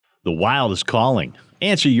The wild is calling.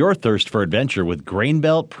 Answer your thirst for adventure with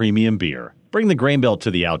Grainbelt Premium Beer. Bring the Grainbelt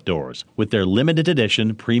to the outdoors with their limited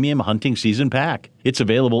edition premium hunting season pack. It's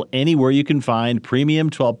available anywhere you can find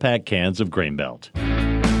premium 12-pack cans of Grainbelt.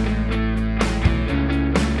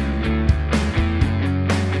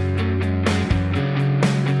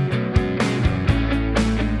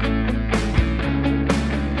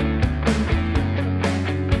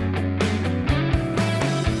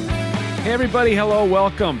 Hey everybody, hello,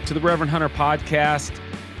 welcome to the Reverend Hunter Podcast.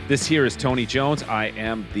 This here is Tony Jones. I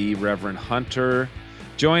am the Reverend Hunter,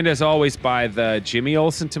 joined as always by the Jimmy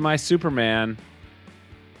Olsen to my Superman,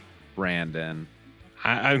 Brandon.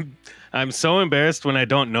 I'm so embarrassed when I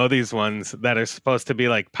don't know these ones that are supposed to be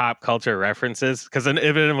like pop culture references, because if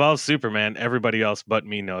it involves Superman, everybody else but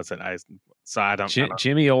me knows it. I don't.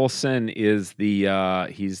 Jimmy Olsen is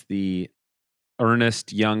he's the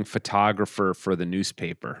earnest young photographer for the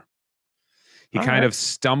newspaper. He kind of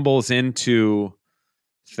stumbles into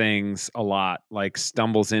things a lot, like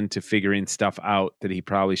stumbles into figuring stuff out that he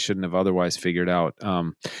probably shouldn't have otherwise figured out.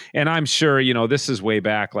 And I'm sure, this is way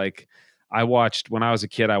back. Like when I was a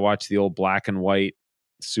kid, I watched the old black and white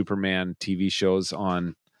Superman TV shows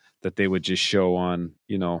that they would just show on,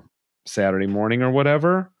 Saturday morning or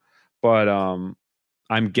whatever. But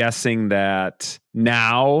I'm guessing that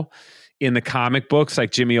now in the comic books,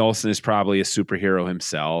 like Jimmy Olsen is probably a superhero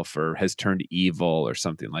himself or has turned evil or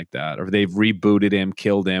something like that. Or they've rebooted him,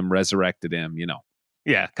 killed him, resurrected him,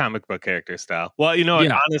 Yeah, comic book character style. Well,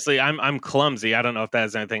 honestly, I'm clumsy. I don't know if that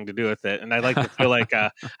has anything to do with it. And I like to feel like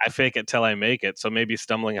I fake it till I make it. So maybe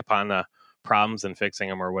stumbling upon the problems and fixing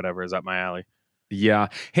them or whatever is up my alley. Yeah.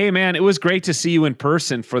 Hey, man, it was great to see you in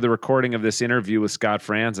person for the recording of this interview with Scott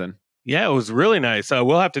Fransen. Yeah, it was really nice.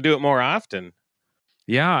 We'll have to do it more often.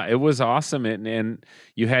 Yeah, it was awesome. And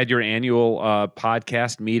you had your annual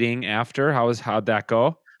podcast meeting after. How'd that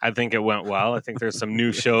go? I think it went well. I think there's some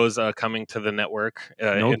new shows coming to the network.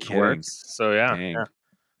 No kidding. Works. So yeah,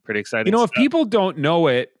 pretty exciting. If people don't know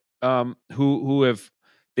it,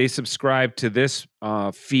 they subscribe to this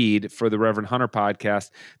feed for the Reverend Hunter Podcast,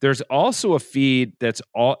 there's also a feed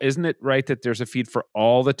isn't it right that there's a feed for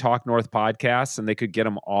all the Talk North podcasts and they could get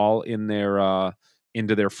them all in their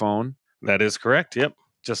into their phone? That is correct. Yep.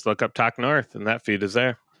 Just look up Talk North and that feed is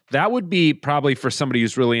there. That would be probably for somebody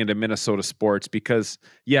who's really into Minnesota sports because,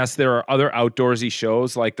 yes, there are other outdoorsy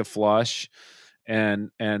shows like The Flush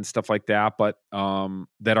and stuff like that, but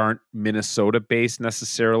that aren't Minnesota-based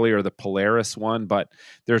necessarily, or the Polaris one. But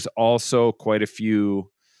there's also quite a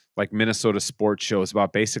few like Minnesota sports shows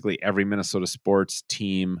about basically every Minnesota sports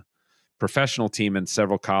team, professional team, and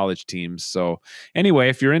several college teams. So anyway,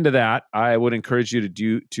 if you're into that, I would encourage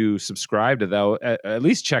you to subscribe to that. At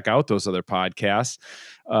least check out those other podcasts.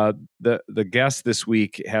 The guest this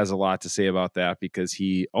week has a lot to say about that because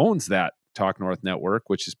he owns that Talk North network,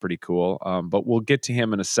 which is pretty cool. But we'll get to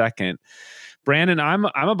him in a second. Brandon, I'm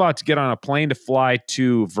about to get on a plane to fly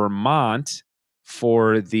to Vermont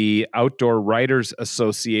for the Outdoor Writers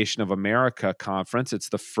Association of America conference. It's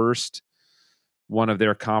the first one of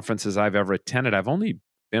their conferences I've ever attended. I've only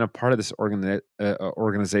been a part of this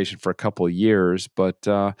organization for a couple of years, but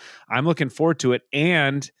I'm looking forward to it.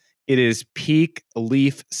 And it is peak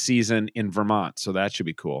leaf season in Vermont, so that should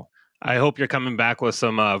be cool. I hope you're coming back with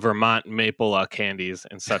some Vermont maple candies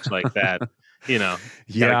and such like that.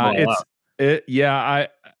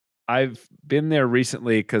 I've been there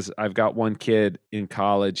recently because I've got one kid in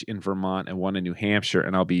college in Vermont and one in New Hampshire,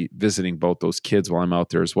 and I'll be visiting both those kids while I'm out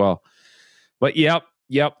there as well. But yep.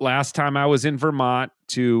 Last time I was in Vermont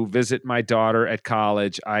to visit my daughter at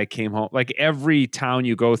college, I came home. Like every town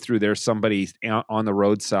you go through, there's somebody on the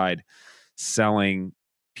roadside selling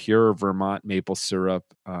pure Vermont maple syrup.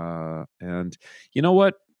 And you know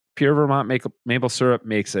what? Pure Vermont maple syrup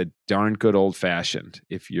makes a darn good old fashioned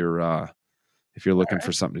if you're looking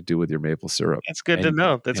for something to do with your maple syrup. That's good to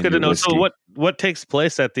know. That's good to know. Whiskey. So what takes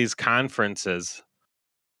place at these conferences?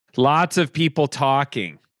 Lots of people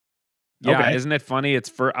talking. Yeah, okay. Isn't it funny? It's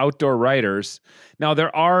for outdoor writers. Now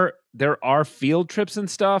there are field trips and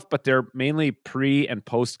stuff, but they're mainly pre and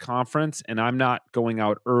post conference, and I'm not going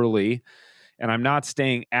out early, and I'm not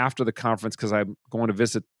staying after the conference because I'm going to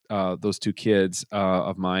visit those two kids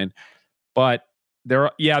of mine. But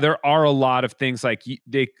there are a lot of things like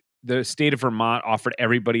the state of Vermont offered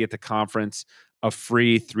everybody at the conference a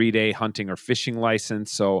free 3-day hunting or fishing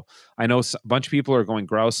license. So I know a bunch of people are going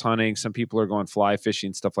grouse hunting. Some people are going fly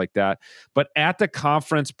fishing, stuff like that. But at the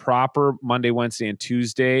conference proper, Monday, Wednesday, and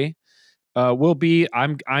Tuesday,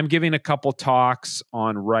 I'm giving a couple talks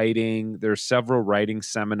on writing. There's several writing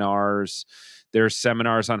seminars. There's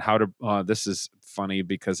seminars on how to, this is funny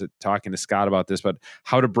because talking to Scott about this, but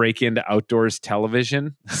how to break into outdoors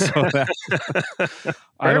television. So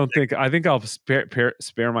I think I'll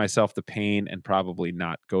spare myself the pain and probably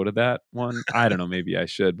not go to that one. I don't know. Maybe I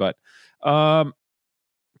should, but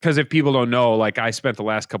because if people don't know, like I spent the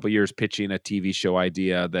last couple of years pitching a TV show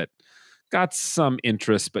idea that got some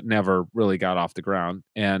interest, but never really got off the ground.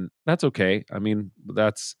 And that's okay. I mean,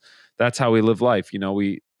 that's how we live life. You know,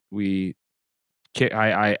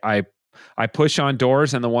 I push on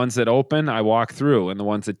doors, and the ones that open, I walk through, and the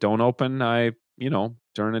ones that don't open, I,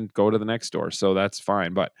 turn and go to the next door. So that's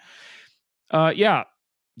fine. But yeah,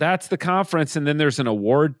 that's the conference. And then there's an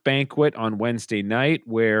award banquet on Wednesday night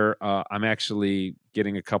where I'm actually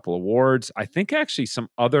getting a couple awards. I think actually some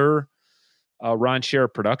other Ron Share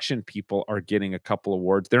production people are getting a couple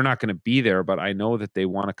awards. They're not going to be there, but I know that they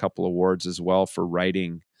won a couple awards as well for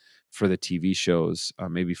writing for the TV shows,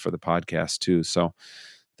 maybe for the podcast too. So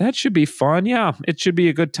that should be fun. Yeah, it should be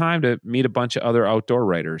a good time to meet a bunch of other outdoor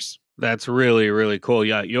writers. That's really, really cool.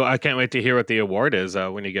 Yeah, I can't wait to hear what the award is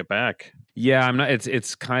when you get back. Yeah, I'm not.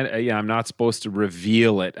 It's kind of I'm not supposed to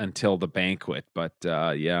reveal it until the banquet, but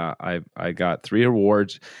yeah, I got 3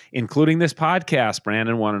 awards, including this podcast.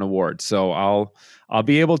 Brandon won an award, so I'll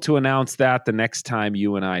be able to announce that the next time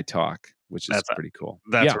you and I talk, which is pretty cool.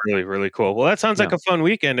 That's really, really cool. Well, that sounds like a fun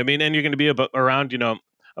weekend. I mean, and you're going to be around,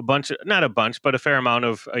 a bunch, not a bunch, but a fair amount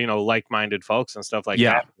of, like-minded folks and stuff like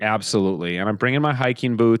that. Yeah, absolutely. And I'm bringing my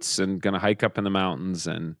hiking boots and going to hike up in the mountains.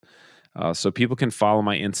 And so people can follow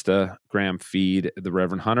my Instagram feed, The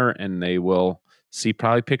Reverend Hunter, and they will see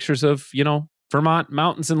probably pictures of, Vermont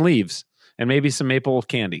mountains and leaves and maybe some maple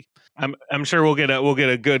candy. I'm sure we'll get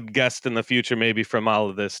a good guest in the future, maybe from all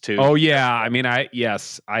of this too. Oh yeah. I mean, I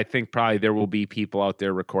think probably there will be people out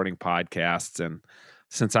there recording podcasts, and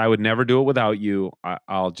since I would never do it without you,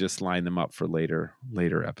 I'll just line them up for later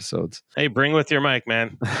episodes. Hey, bring with your mic,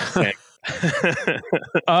 man.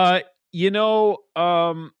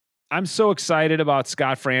 I'm so excited about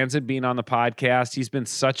Scott Fransen being on the podcast. He's been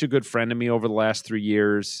such a good friend to me over the last 3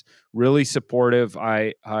 years. Really supportive.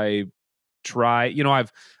 I try,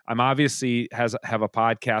 I'm obviously have a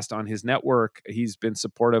podcast on his network. He's been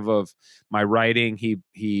supportive of my writing.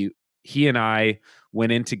 He and I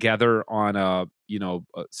went in together on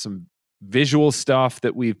some visual stuff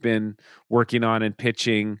that we've been working on and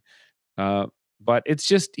pitching. But it's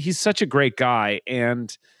just, he's such a great guy,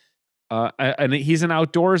 and he's an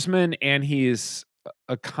outdoorsman, and he's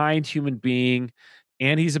a kind human being,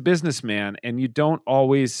 and he's a businessman. And you don't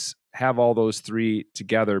always have all those 3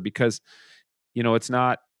 together because, it's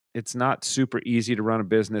not super easy to run a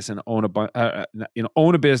business and own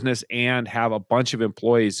a business and have a bunch of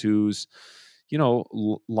employees whose,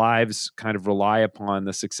 lives kind of rely upon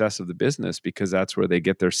the success of the business because that's where they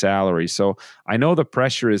get their salary. So I know the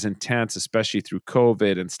pressure is intense, especially through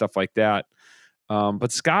COVID and stuff like that.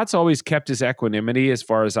 But Scott's always kept his equanimity as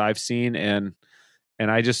far as I've seen. And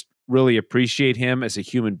I just really appreciate him as a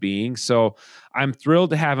human being. So I'm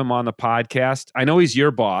thrilled to have him on the podcast. I know he's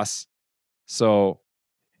your boss. So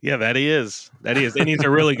yeah, that he is. And he's a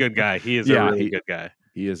really good guy. He is a really good guy.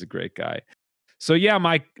 He is a great guy. So yeah,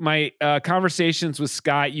 my conversations with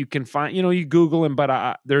Scott, you can find, you Google him,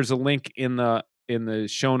 but there's a link in the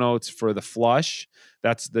show notes for The Flush.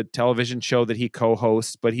 That's the television show that he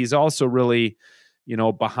co-hosts, but he's also really,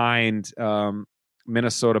 behind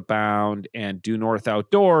Minnesota Bound and Due North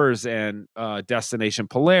Outdoors and Destination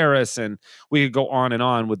Polaris, and we could go on and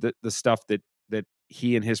on with the stuff that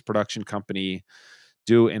he and his production company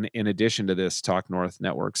do in addition to this Talk North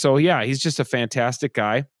network. So yeah, he's just a fantastic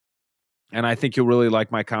guy. And I think you'll really like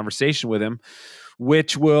my conversation with him,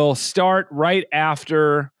 which will start right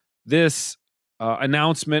after this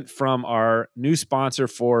announcement from our new sponsor,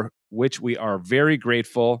 for which we are very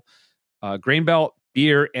grateful, Grainbelt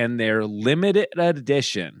Beer and their limited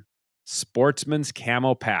edition Sportsman's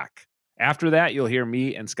Camo Pack. After that, you'll hear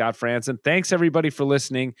me and Scott Fransen. Thanks, everybody, for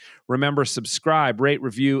listening. Remember, subscribe, rate,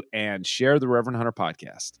 review, and share the Reverend Hunter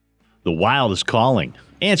podcast. The wild is calling.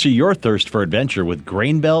 Answer your thirst for adventure with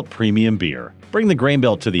Grainbelt Premium Beer. Bring the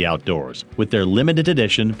Grainbelt to the outdoors with their limited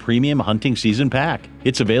edition premium hunting season pack.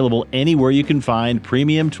 It's available anywhere you can find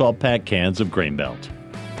premium 12-pack cans of Grainbelt.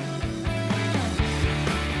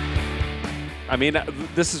 I mean,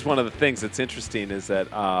 this is one of the things that's interesting is that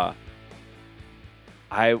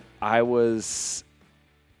I've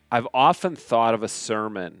often thought of a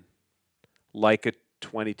sermon like a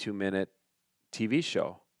 22-minute TV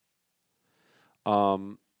show.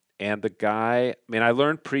 And the guy, I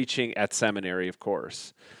learned preaching at seminary, of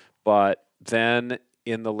course, but then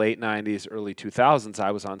in the late 90s, early 2000s,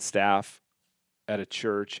 I was on staff at a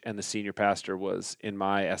church, and the senior pastor was, in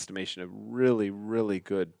my estimation, a really, really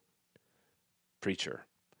good preacher.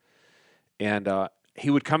 And he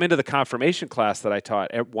would come into the confirmation class that I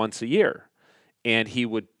taught once a year, and he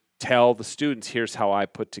would tell the students, here's how I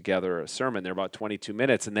put together a sermon. They're about 22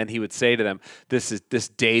 minutes. And then he would say to them, this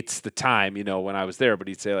dates the time, when I was there. But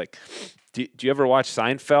he'd say, like, do you ever watch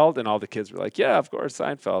Seinfeld? And all the kids were like, yeah, of course,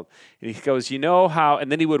 Seinfeld. And he goes, how, and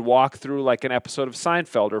then he would walk through like an episode of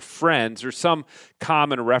Seinfeld or Friends or some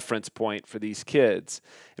common reference point for these kids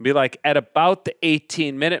and be like, at about the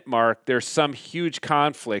 18-minute mark, there's some huge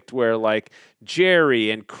conflict where like Jerry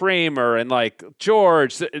and Kramer and like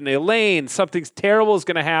George and Elaine, something terrible is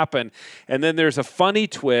going to happen. And then there's a funny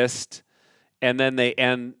twist, and then they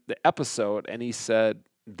end the episode. And he said,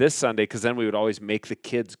 this Sunday, because then we would always make the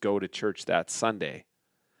kids go to church that Sunday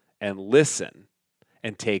and listen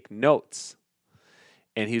and take notes.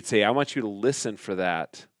 And he'd say, I want you to listen for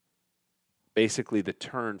that, basically the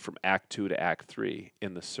turn from Act 2 to Act 3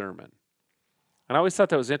 in the sermon. And I always thought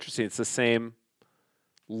that was interesting. It's the same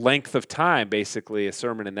length of time, basically. A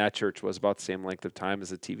sermon in that church was about the same length of time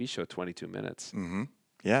as a TV show, 22 minutes. Mm-hmm.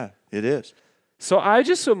 Yeah, it is. So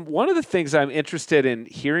one of the things I'm interested in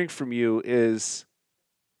hearing from you is,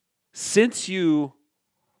 since you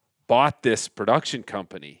bought this production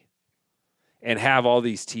company and have all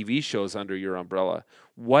these TV shows under your umbrella,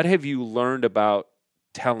 what have you learned about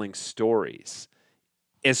telling stories,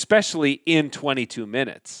 especially in 22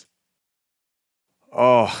 minutes?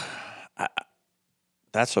 Oh,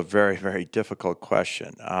 that's a very, very difficult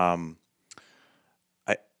question.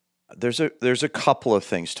 There's a couple of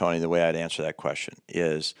things, Tony. The way I'd answer that question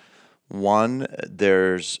is, one,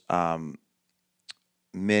 there's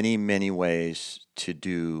many, many ways to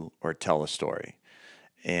do or tell a story.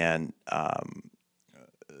 And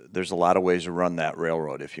there's a lot of ways to run that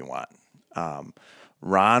railroad if you want.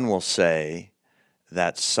 Ron will say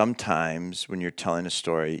that sometimes when you're telling a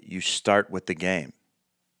story, you start with the game,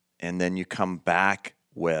 and then you come back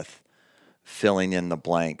with filling in the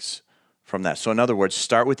blanks from that. So in other words,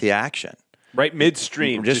 start with the action. Right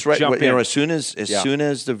midstream, just right, jump in. As soon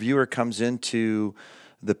as the viewer comes into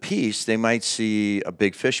the piece, they might see a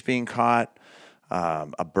big fish being caught,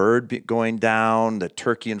 a bird going down, the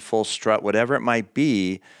turkey in full strut, whatever it might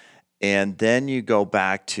be, and then you go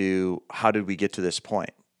back to how did we get to this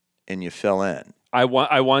point, and you fill in. I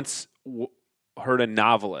once heard a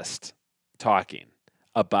novelist talking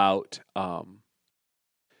about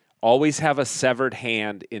always have a severed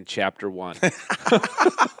hand in chapter 1.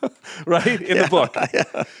 Right? In the book.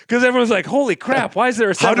 Because everyone's like, holy crap, why is there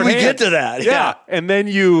a severed hand? How do we get to that? Yeah. And then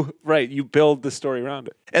you build the story around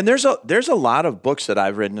it. And there's a lot of books that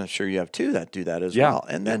I've written, I'm sure you have too, that do that as well.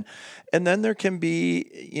 And then there can be,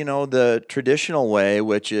 the traditional way,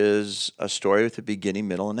 which is a story with a beginning,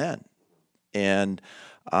 middle, and end. And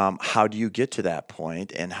how do you get to that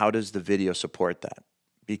point, and how does the video support that?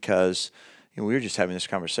 Because we were just having this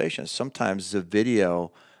conversation. Sometimes the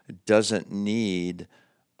video doesn't need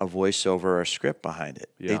a voiceover or a script behind it.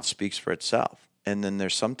 Yeah. It speaks for itself. And then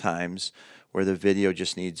there's sometimes where the video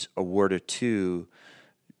just needs a word or two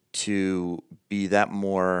to be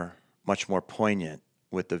much more poignant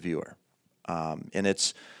with the viewer. And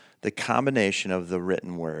it's the combination of the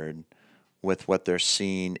written word with what they're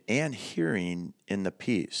seeing and hearing in the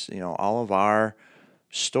piece. All of our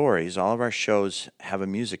stories, all of our shows have a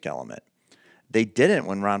music element. They didn't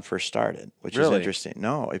when Ron first started, which is interesting.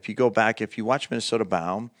 No, if you go back, if you watch Minnesota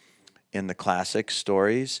Bound in the classic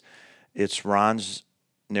stories, it's Ron's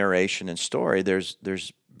narration and story. There's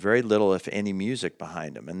very little, if any, music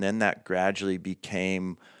behind him. And then that gradually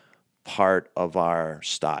became part of our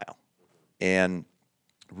style. And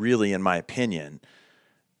really, in my opinion,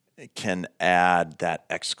 it can add that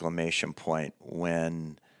exclamation point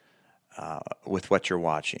when with what you're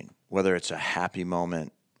watching, whether it's a happy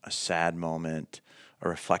moment, a sad moment, a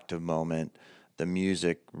reflective moment. The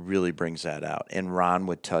music really brings that out. And Ron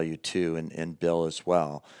would tell you too, and Bill as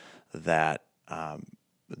well, that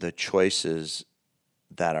the choices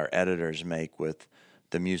that our editors make with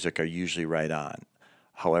the music are usually right on.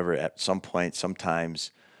 However, at some point,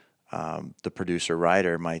 sometimes the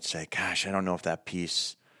producer-writer might say, gosh, I don't know if that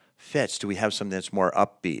piece fits. Do we have something that's more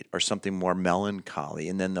upbeat or something more melancholy?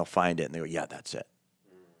 And then they'll find it and they go, yeah, that's it.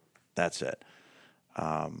 That's it.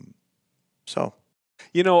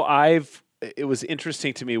 It was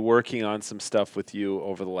interesting to me working on some stuff with you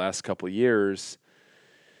over the last couple of years,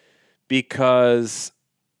 because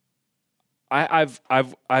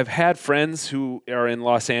I've had friends who are in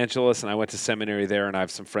Los Angeles, and I went to seminary there, and I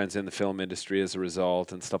have some friends in the film industry as a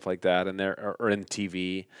result, and stuff like that, and they're or in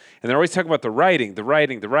TV, and they're always talking about the writing,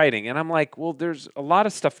 and I'm like, well, there's a lot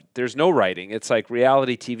of stuff. There's no writing. It's like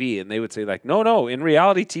reality TV, and they would say like, no, in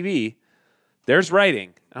reality TV, there's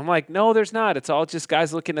writing. I'm like, no, there's not. It's all just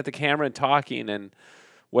guys looking at the camera and talking and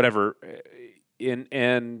whatever.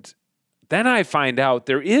 And then I find out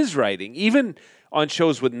there is writing, even on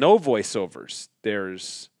shows with no voiceovers.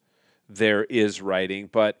 There is writing,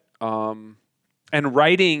 but and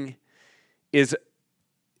writing is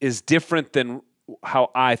different than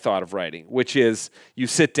how I thought of writing, which is you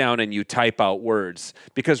sit down and you type out words,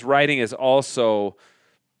 because writing is also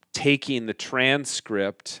taking the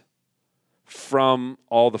transcript from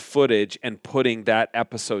all the footage and putting that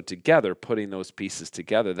episode together, putting those pieces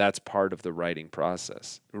together. That's part of the writing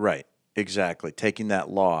process. Right, exactly. Taking that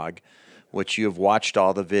log, which you have watched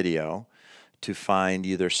all the video, to find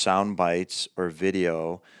either sound bites or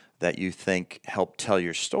video that you think help tell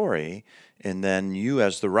your story, and then you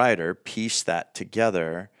as the writer piece that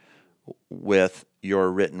together with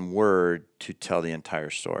your written word to tell the entire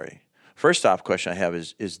story. First off, question I have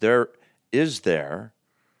is there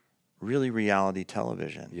really reality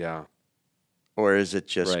television? Yeah. Or is it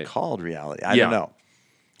just called reality? I Yeah. don't know.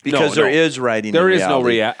 Because there is writing There in is no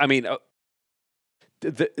reality. I mean,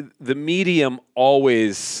 the medium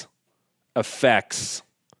always affects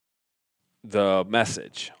the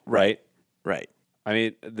message, right? Right. I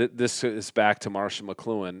mean, this is back to Marshall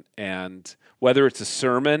McLuhan, and whether it's a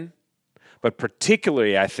sermon, but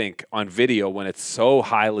particularly I think on video when it's so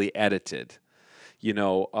highly edited, you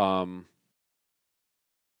know,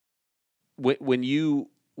 when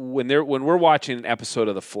we're watching an episode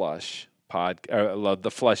of the Flush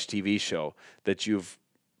the Flush TV show that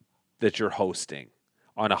you're hosting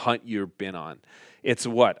on a hunt you've been on, it's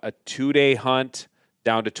what, a 2-day hunt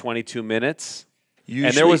down to 22 minutes. Usually,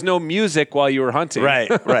 and there was no music while you were hunting. Right.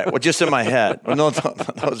 Well, just in my head. Well, no,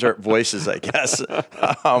 those are voices, I guess.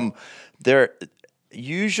 They're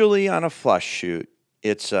usually on a Flush shoot,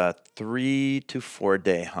 it's a 3 to 4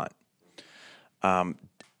 day hunt.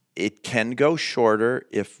 It can go shorter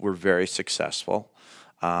if we're very successful,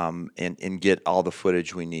 and get all the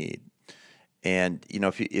footage we need. And you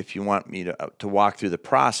know, if you want me to walk through the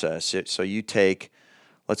process, so you take,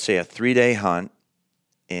 let's say, a 3-day hunt,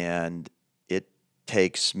 and it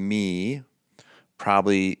takes me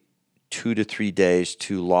probably 2 to 3 days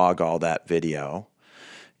to log all that video.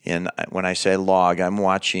 And when I say log, I'm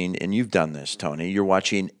watching, and you've done this, Tony, you're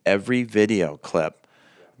watching every video clip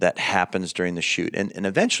that happens during the shoot. And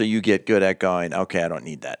eventually you get good at going, okay, I don't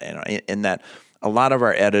need that. And that a lot of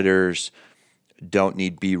our editors don't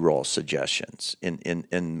need B-roll suggestions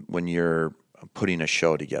in when you're putting a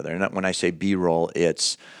show together. And when I say B-roll,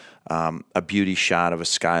 it's a beauty shot of a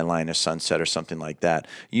skyline, a sunset, or something like that.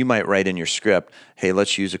 You might write in your script, hey,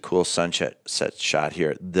 let's use a cool sunset shot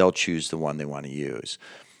here. They'll choose the one they want to use.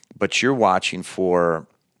 But you're watching for,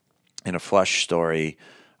 in a Flush story,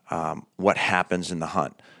 what happens in the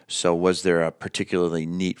hunt. So was there a particularly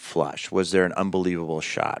neat flush? Was there an unbelievable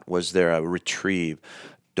shot? Was there a retrieve,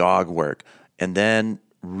 dog work? And then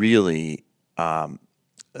really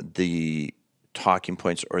the talking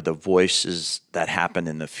points or the voices that happen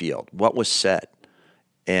in the field. What was said?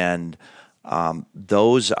 And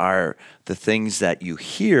those are the things that you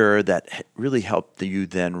hear that really help you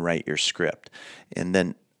then write your script. And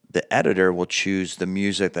then the editor will choose the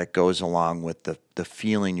music that goes along with the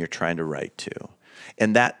feeling you're trying to write to.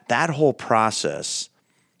 And that whole process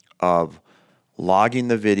of logging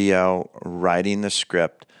the video, writing the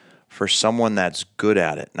script, for someone that's good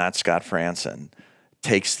at it, not Scott Fransen,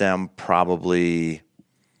 takes them probably,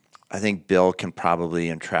 I think Bill can probably,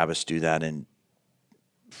 and Travis do that in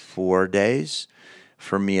 4 days.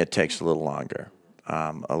 For me, it takes a little longer.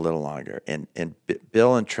 And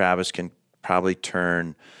Bill and Travis can probably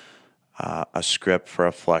turn a script for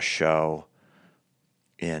a Flush show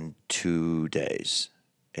in 2 days.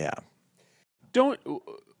 Yeah.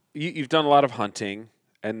 You've done a lot of hunting,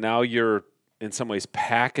 and now you're in some ways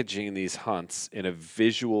packaging these hunts in a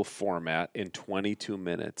visual format in 22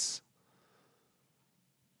 minutes.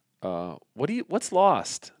 What's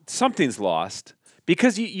lost? Something's lost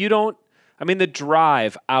because you don't. I mean, the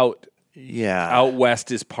drive out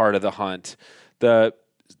west is part of the hunt. The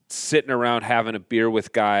sitting around having a beer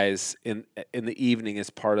with guys in the evening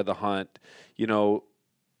is part of the hunt. You know,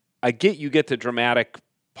 you get the dramatic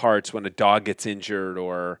parts when a dog gets injured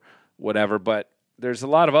or whatever, but there's a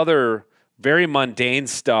lot of other very mundane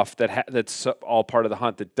stuff that's all part of the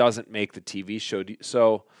hunt that doesn't make the TV show.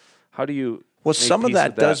 So how do you Well, some of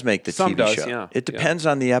that does make the some TV does, show. yeah. It depends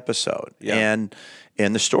on the episode and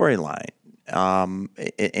the storyline.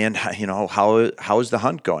 And how is the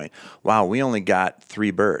hunt going? Wow, we only got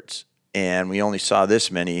 3 birds and we only saw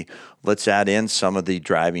this many. Let's add in some of the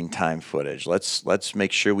driving time footage. Let's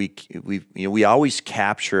make sure we always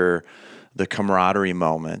capture the camaraderie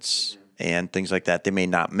moments and things like that. They may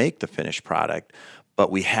not make the finished product,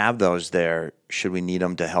 but we have those there should we need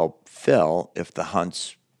them to help fill if the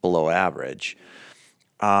hunt's below average.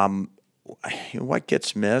 What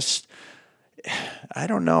gets missed? I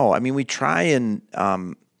don't know. I mean, we try and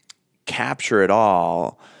capture it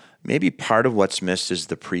all. Maybe part of what's missed is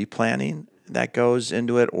the pre-planning that goes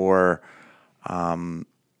into it, or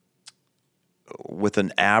with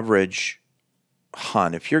an average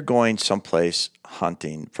hunt, if you're going someplace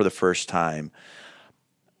hunting for the first time,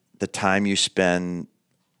 the time you spend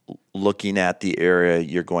looking at the area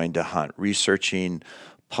you're going to hunt, researching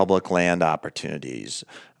public land opportunities,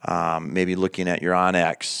 maybe looking at your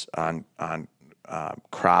onX on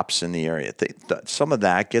crops in the area. Some of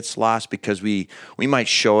that gets lost because we might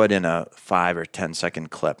show it in a 5 or 10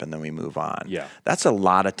 second clip and then we move on. Yeah. That's a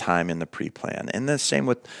lot of time in the pre-plan. And the same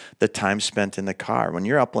with the time spent in the car. When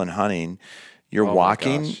you're upland hunting, you're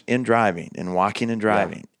walking and driving and walking and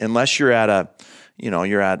driving. Yeah. Unless you're at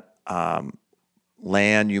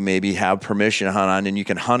land you maybe have permission to hunt on and you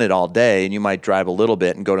can hunt it all day and you might drive a little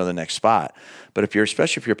bit and go to the next spot. But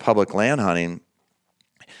especially if you're public land hunting,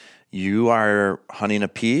 you are hunting a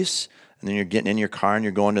piece and then you're getting in your car and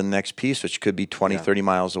you're going to the next piece, which could be 20, 30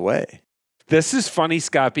 miles away. This is funny,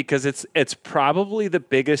 Scott, because it's probably the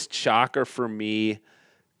biggest shocker for me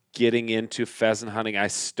getting into pheasant hunting.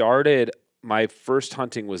 My first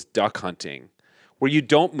hunting was duck hunting, where you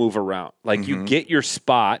don't move around. Like you get your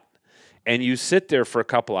spot and you sit there for a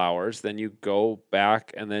couple hours, then you go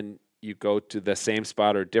back and then you go to the same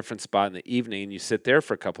spot or a different spot in the evening and you sit there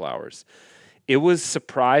for a couple hours. It was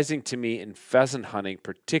surprising to me in pheasant hunting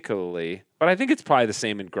particularly, but I think it's probably the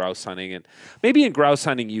same in grouse hunting. And maybe in grouse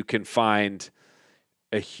hunting you can find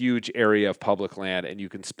a huge area of public land and you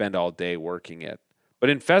can spend all day working it. But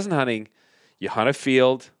in pheasant hunting, you hunt a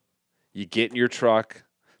field, you get in your truck.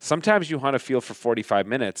 Sometimes you hunt a field for 45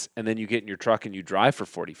 minutes and then you get in your truck and you drive for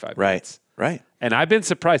 45 minutes. Right. And I've been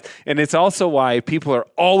surprised. And it's also why people are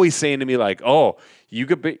always saying to me like, oh,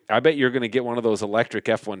 I bet you're going to get one of those electric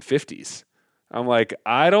F-150s. I'm like,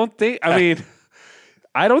 I don't think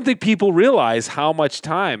people realize how much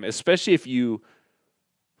time, especially if you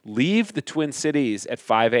leave the Twin Cities at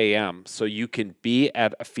 5 a.m. so you can be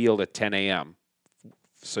at a field at 10 a.m.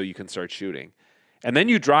 so you can start shooting. And then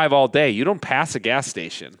you drive all day. You don't pass a gas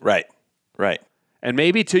station. Right. And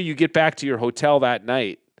maybe till you get back to your hotel that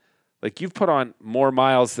night, like you've put on more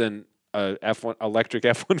miles than a electric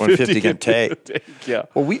F-150 can take. Yeah.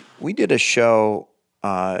 Well, we did a show,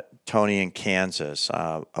 Tony, in Kansas,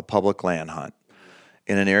 a public land hunt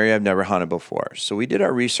in an area I've never hunted before. So we did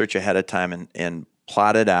our research ahead of time and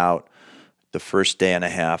plotted out the first day and a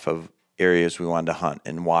half of areas we wanted to hunt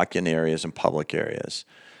and walk-in areas and public areas.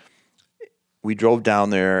 We drove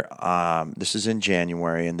down there. This is in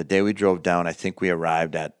January, and the day we drove down, I think we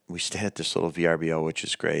stayed at this little VRBO, which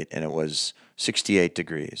is great, and it was 68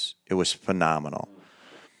 degrees. It was phenomenal.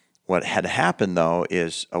 What had happened, though,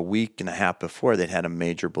 is a week and a half before, they'd had a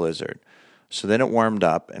major blizzard. So then it warmed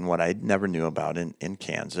up, and what I never knew about in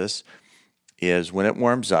Kansas is when it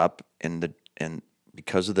warms up, and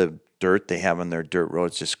because of the dirt they have on their dirt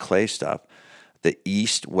roads, this clay stuff, the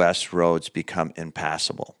east-west roads become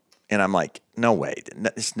impassable. And I'm like, no way,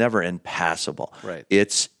 it's never impassable. Right.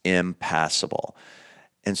 It's impassable.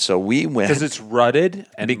 And so we went. Because it's rutted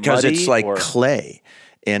and because muddy, it's like clay.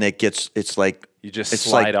 And it's like. You just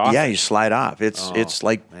slide off? Yeah, you slide off. It's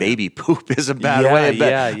like baby poop is a bad way.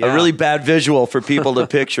 A really bad visual for people to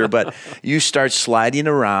picture. But you start sliding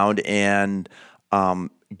around and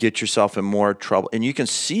get yourself in more trouble. And you can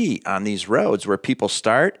see on these roads where people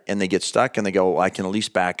start and they get stuck and they go, well, I can at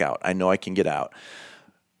least back out. I know I can get out.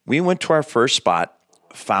 We went to our first spot,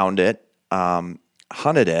 found it,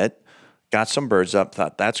 hunted it, got some birds up,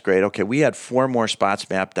 thought that's great. Okay, we had 4 more spots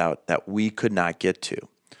mapped out that we could not get to.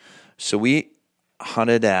 So we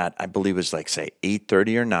hunted at, I believe it was like, say,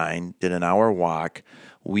 8:30 or 9, did an hour walk.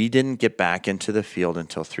 We didn't get back into the field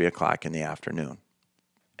until 3 o'clock in the afternoon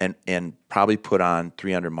and probably put on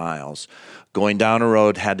 300 miles. Going down a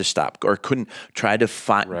road, had to stop or couldn't try to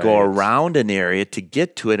go around an area to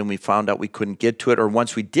get to it, and we found out we couldn't get to it. Or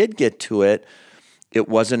once we did get to it, it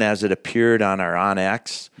wasn't as it appeared on our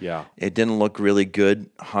OnX. Yeah. It didn't look really good,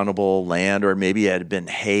 huntable land, or maybe it had been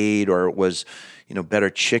hayed, or it was, better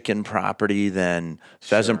chicken property than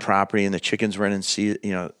pheasant property, and the chickens weren't in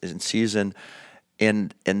season.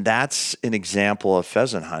 And that's an example of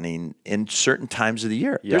pheasant hunting in certain times of the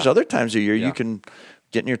year. Yeah. There's other times of the year you can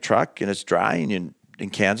get in your truck and it's dry, and you in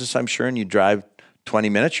Kansas, I'm sure, and you drive 20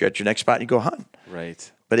 minutes, you're at your next spot and you go hunt.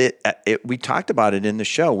 Right. But we talked about it in the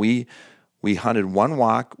show. We hunted one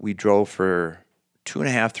walk. We drove for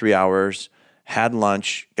 2.5, 3 hours, had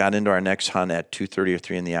lunch, got into our next hunt at 2:30 or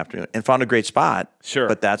 3 in the afternoon, and found a great spot. Sure.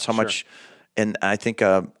 But that's how much, and I think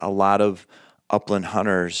a lot of upland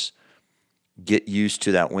hunters get used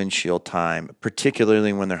to that windshield time,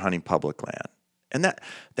 particularly when they're hunting public land. And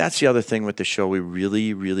that's the other thing with the show we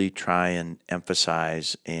really, really try and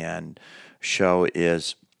emphasize and show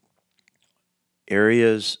is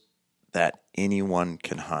areas that anyone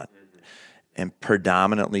can hunt, and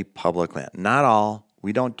predominantly public land. Not all.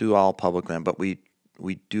 We don't do all public land, but we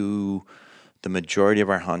do the majority of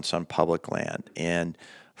our hunts on public land. And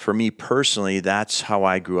for me personally, that's how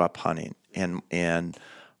I grew up hunting, and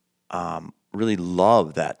really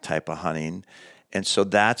love that type of hunting. And so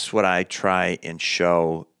that's what I try and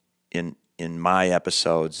show in my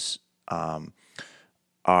episodes,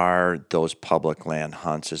 are those public land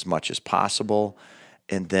hunts as much as possible,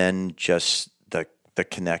 and then just the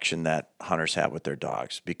connection that hunters have with their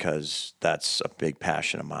dogs, because that's a big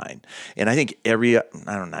passion of mine. And I think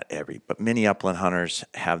not every, but many upland hunters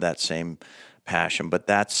have that same passion. But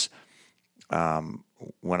that's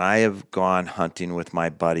when I have gone hunting with my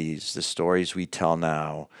buddies, the stories we tell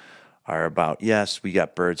now are about, yes, we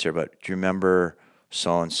got birds here, but do you remember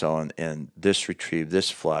so-and-so and this retrieved, this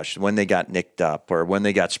flush, when they got nicked up or when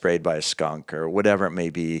they got sprayed by a skunk or whatever it may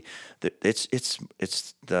be. It's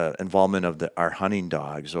the involvement of our hunting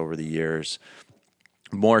dogs over the years,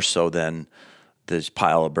 more so than this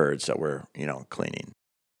pile of birds that we're, cleaning.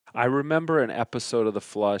 I remember an episode of The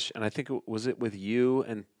Flush, and I think was it with you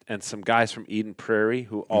and some guys from Eden Prairie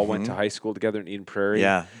who all went to high school together in Eden Prairie.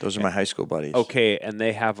 Yeah, those are my high school buddies. Okay, and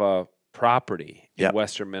they have a property in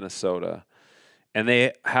western Minnesota. And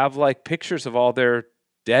they have like pictures of all their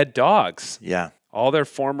dead dogs. Yeah. All their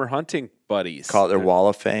former hunting buddies. Call it their Wall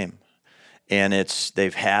of Fame. And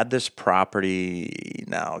they've had this property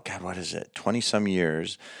now, God, what is it? 20 some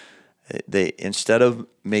years. They, instead of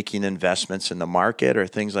making investments in the market or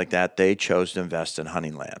things like that, they chose to invest in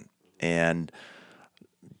hunting land and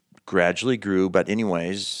gradually grew. But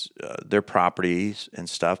anyways, their properties and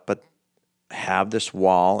stuff, but have this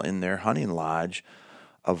wall in their hunting lodge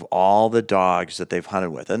of all the dogs that they've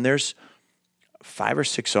hunted with. And there's 5 or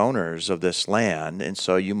 6 owners of this land. And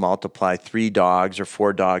so you multiply 3 dogs or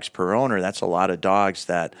 4 dogs per owner. That's a lot of dogs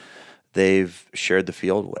that they've shared the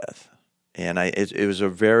field with. And it was a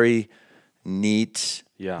very neat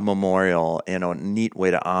memorial and a neat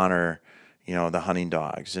way to honor, the hunting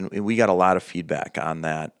dogs. And we got a lot of feedback on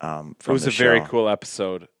that from the show. It was a very cool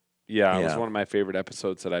episode. Yeah, it was one of my favorite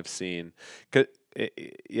episodes that I've seen.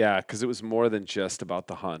 Because it was more than just about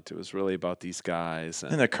the hunt. It was really about these guys.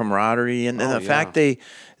 And the camaraderie and the fact they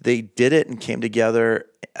did it and came together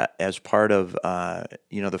as part of,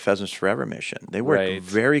 the Pheasants Forever mission. They worked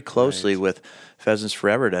very closely with Pheasants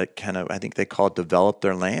Forever to kind of, I think they call it develop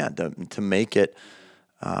their land, to make it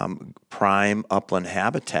prime upland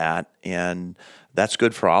habitat. And that's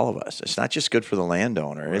good for all of us. It's not just good for the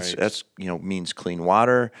landowner. Right. That's means clean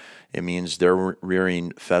water. It means they're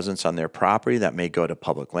rearing pheasants on their property that may go to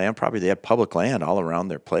public land property. They have public land all around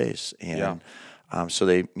their place. And so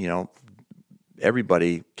they,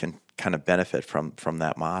 everybody can kind of benefit from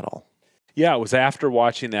that model. Yeah, it was after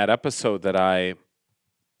watching that episode that I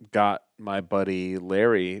got my buddy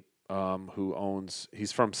Larry,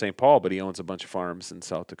 he's from St. Paul, but he owns a bunch of farms in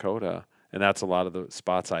South Dakota. And that's a lot of the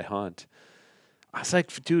spots I hunt. I was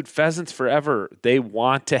like, dude, Pheasants Forever, they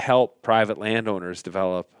want to help private landowners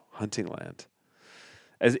develop hunting land.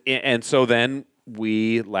 And so then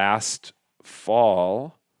we last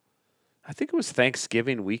fall, I think it was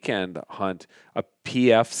Thanksgiving weekend hunt, a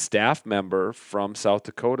PF staff member from South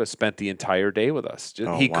Dakota spent the entire day with us.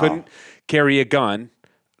 He couldn't carry a gun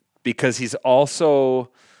because he's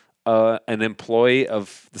also an employee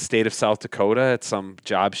of the state of South Dakota at some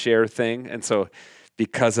job share thing. And so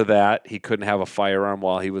because of that, he couldn't have a firearm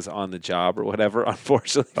while he was on the job or whatever,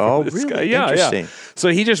 unfortunately. Oh, really? Guy. Yeah, interesting. Yeah. So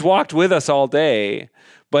he just walked with us all day,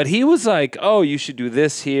 but he was like, oh, you should do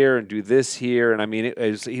this here and do this here. And I mean,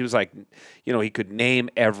 he was like, he could name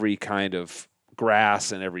every kind of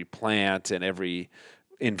grass and every plant and every,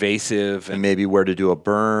 invasive. And maybe where to do a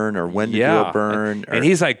burn or when to do a burn. And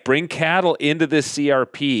he's like, bring cattle into this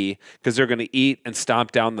CRP because they're going to eat and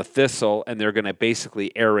stomp down the thistle and they're going to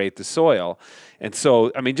basically aerate the soil. And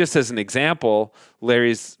so, I mean, just as an example,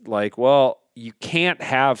 Larry's like, well, you can't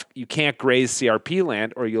graze CRP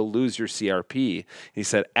land or you'll lose your CRP. He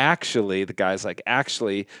said, actually, the guy's like,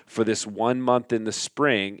 actually, for this 1 month in the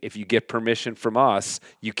spring, if you get permission from us,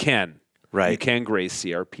 you can. Right. You can graze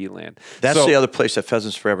CRP land. That's the other place that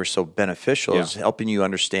Pheasants Forever is so beneficial is helping you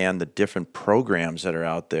understand the different programs that are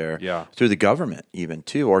out there through the government even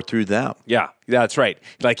too, or through them. Yeah, that's right.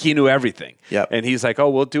 Like he knew everything. Yep. And he's like, oh,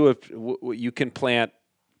 we'll do it. You can plant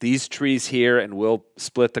these trees here and we'll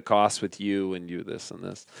split the cost with you and you this and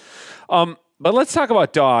this. But let's talk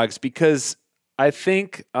about dogs because I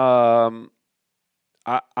think for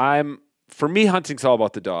me, hunting's all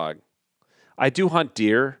about the dog. I do hunt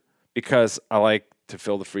deer because I like to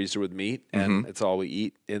fill the freezer with meat and it's all we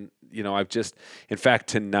eat. And, you know, in fact,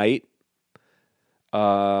 tonight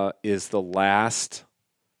is the last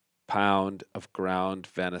pound of ground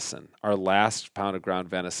venison, our last pound of ground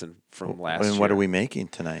venison from last year. And what are we making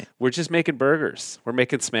tonight? We're just making burgers. We're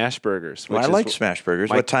making smash burgers. Well, I like smash burgers.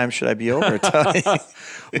 What time should I be over?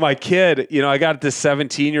 My kid, you know, I got this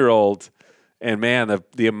 17-year-old and man,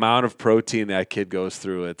 the amount of protein that kid goes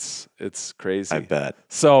through, it's crazy. I bet.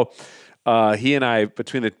 So he and I,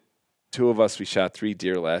 between the two of us, we shot 3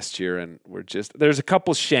 deer last year, and there's a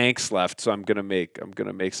couple shanks left, so I'm gonna make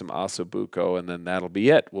some ossobuco, and then that'll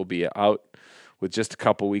be it. We'll be out with just a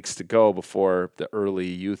couple weeks to go before the early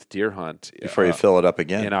youth deer hunt. Before you fill it up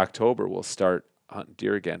again in October, we'll start hunting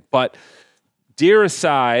deer again. But deer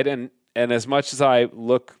aside, and as much as I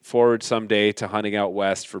look forward someday to hunting out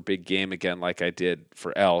west for big game again, like I did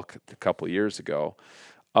for elk a couple years ago,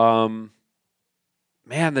 man,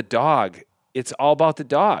 the dog, it's all about the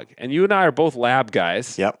dog. And you and I are both lab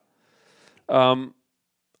guys. Yep.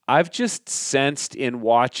 I've just sensed in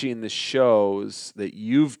watching the shows that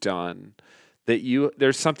you've done that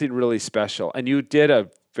there's something really special. And you did a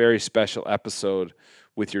very special episode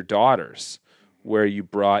with your daughters where you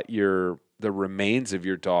brought the remains of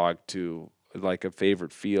your dog to like a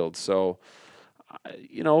favorite field. So,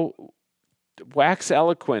 you know, wax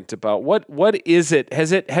eloquent about what is it?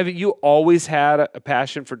 Have you always had a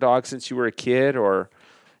passion for dogs since you were a kid, or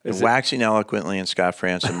is waxing eloquently in Scott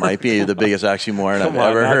Fransen might be the biggest oxymoron I've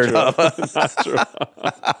ever heard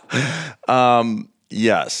of.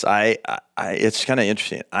 Yes, I it's kind of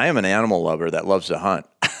interesting. I am an animal lover that loves to hunt.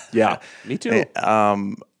 Yeah, me too.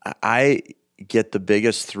 I get the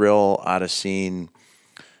biggest thrill out of seeing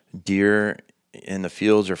deer in the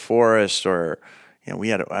fields or forests, or you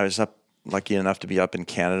know, I was lucky enough to be up in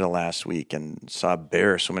Canada last week and saw a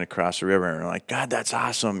bear swimming across the river, and I'm like, God, that's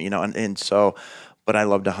awesome, you know. And so, but I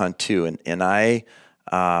love to hunt too, and I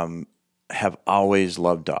have always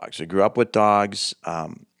loved dogs. I grew up with dogs.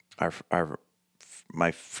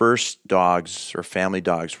 My first dogs or family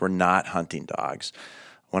dogs were not hunting dogs.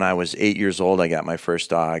 When I was 8 years old, I got my first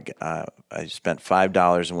dog. I spent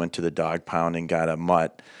 $5 and went to the dog pound and got a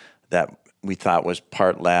mutt that we thought was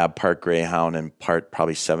part lab, part greyhound, and part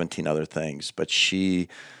probably 17 other things. But she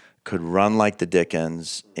could run like the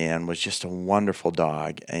dickens and was just a wonderful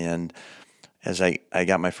dog. And as I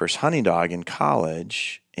got my first hunting dog in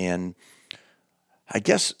college, and I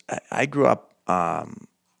guess I grew up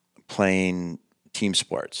playing team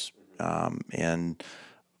sports and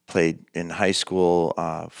played in high school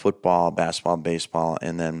football, basketball, baseball,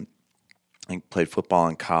 and then I played football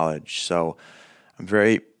in college. So I'm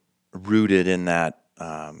very rooted in that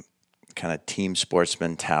kind of team sports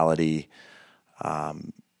mentality.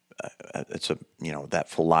 It's that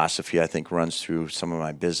philosophy I think runs through some of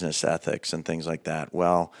my business ethics and things like that.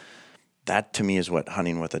 Well, that to me is what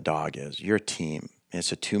hunting with a dog is. You're a team.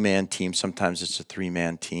 It's a 2-man team. Sometimes it's a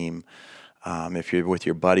 3-man team. If you're with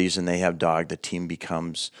your buddies and they have dog, the team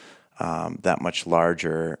becomes that much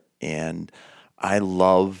larger. And I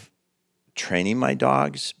love training my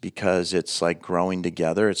dogs because it's like growing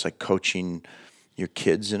together. It's like coaching your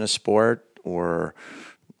kids in a sport, or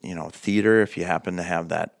theater if you happen to have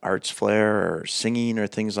that arts flair, or singing or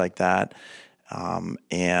things like that.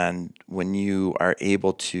 And when you are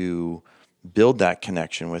able to build that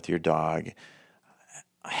connection with your dog,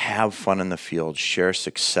 have fun in the field, share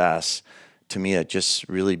success, to me, it just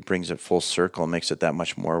really brings it full circle and makes it that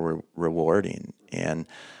much more rewarding. And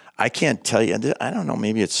I can't tell you, I don't know,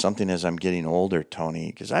 maybe it's something as I'm getting older, Tony,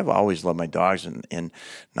 because I've always loved my dogs. And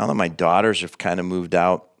now that my daughters have kind of moved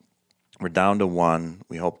out, we're down to 1.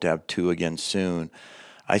 We hope to have 2 again soon.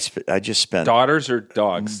 I just spent... Daughters or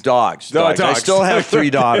dogs? Dogs. I still have 3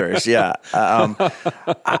 daughters, yeah.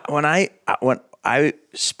 I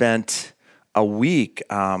spent a week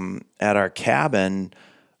at our cabin.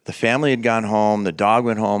 The family had gone home. The dog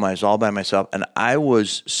went home. I was all by myself, and I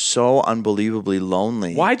was so unbelievably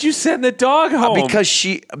lonely. Why'd you send the dog home?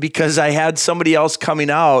 Because I had somebody else coming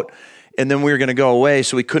out, and then we were going to go away,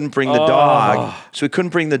 so we couldn't bring the dog.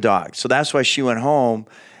 So that's why she went home.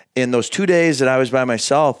 In those 2 days that I was by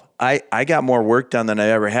myself, I got more work done than I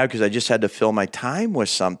ever had because I just had to fill my time with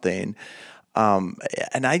something.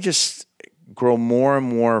 And I just grow more and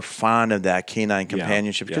more fond of that canine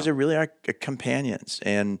companionship because they really are companions,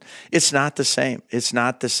 and it's not the same. It's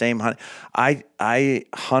not the same hunt. I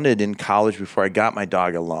hunted in college before I got my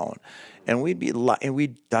dog alone, and we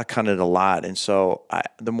duck hunted a lot. And so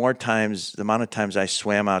the amount of times I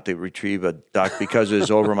swam out to retrieve a duck because it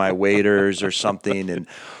was over my waders or something,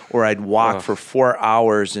 or I'd walk for 4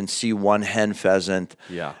 hours and see one hen pheasant.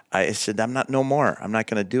 Yeah, I said, no more. I'm not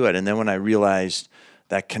going to do it. And then when I realized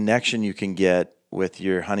that connection you can get with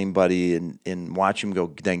your hunting buddy and watch him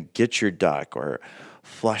go, then get your duck or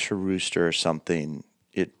flush a rooster or something.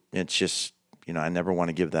 It's just, I never want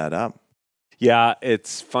to give that up. Yeah,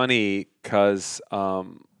 it's funny because,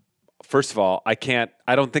 first of all, I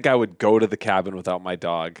don't think I would go to the cabin without my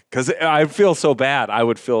dog because I feel so bad. I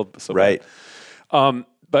would feel so bad.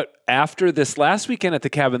 But after this last weekend at the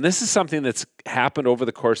cabin, this is something that's happened over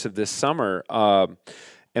the course of this summer.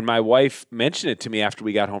 And my wife mentioned it to me after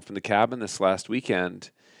we got home from the cabin this last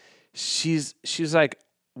weekend. She's like,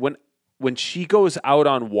 when she goes out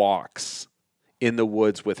on walks in the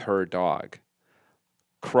woods with her dog,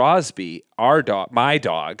 Crosby, my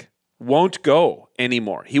dog, won't go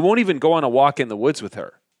anymore. He won't even go on a walk in the woods with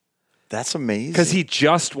her. That's amazing. Because he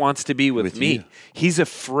just wants to be with me. You. He's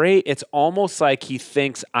afraid. It's almost like he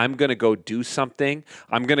thinks I'm going to go do something.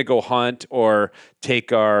 I'm going to go hunt or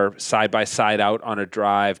take our side-by-side out on a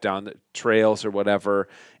drive down the trails or whatever,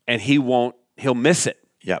 and he'll miss it.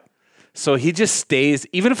 Yep. So he just stays.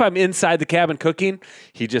 Even if I'm inside the cabin cooking,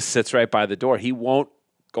 he just sits right by the door. He won't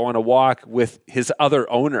go on a walk with his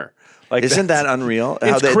other owner. Like, isn't that unreal?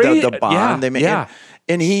 How the bond they make. Yeah.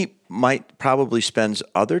 And he might probably spends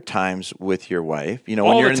other times with your wife. When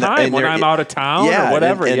all you're the time when I'm out of town or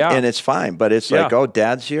whatever. And it's fine. But it's like,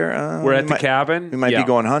 Dad's here. We're at the cabin. We might be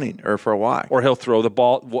going hunting or for a walk. Or he'll throw the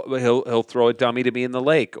ball. He'll throw a dummy to me in the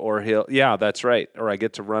lake. Or that's right. Or I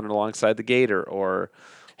get to run alongside the gator. Or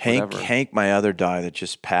Hank, my other dog that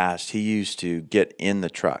just passed, he used to get in the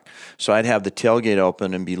truck. So I'd have the tailgate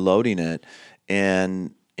open and be loading it,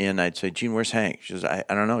 and I'd say, Gene, where's Hank? She goes, I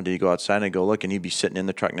don't know. Did he go outside? And I go look, and he'd be sitting in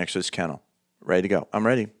the truck next to his kennel, ready to go. I'm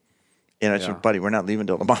ready. And I said, buddy, we're not leaving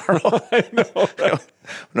till tomorrow. I know.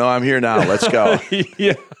 No, I'm here now. Let's go.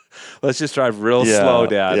 Yeah. Let's just drive real slow,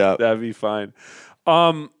 Dad. Yeah. That'd be fine.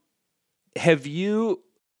 Have you,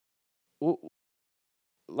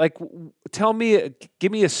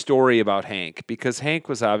 give me a story about Hank, because Hank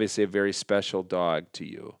was obviously a very special dog to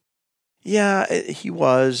you. Yeah, he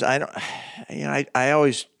was. I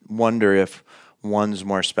always wonder if one's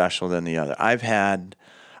more special than the other. I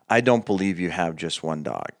don't believe you have just one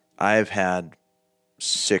dog. I've had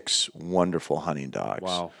 6 wonderful hunting dogs.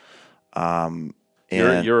 Wow. And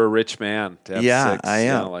you're a rich man to have 6. I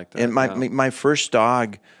am. Like that. And my first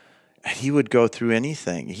dog, he would go through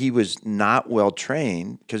anything. He was not well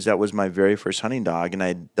trained because that was my very first hunting dog, and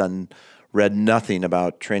I'd read nothing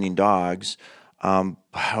about training dogs.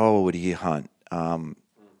 How would he hunt? Hank,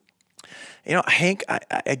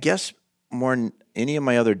 I guess more than any of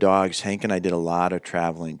my other dogs, Hank and I did a lot of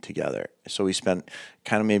traveling together. So we spent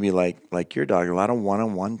kind of maybe like your dog, a lot of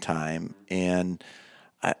one-on-one time. And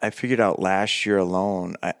I figured out last year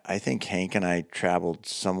alone, I think Hank and I traveled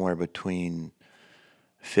somewhere between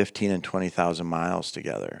 15 and 20,000 miles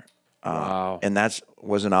together. Wow. And that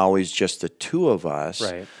wasn't always just the two of us.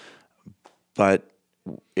 Right.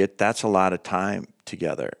 He That's a lot of time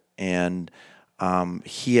together. And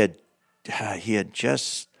he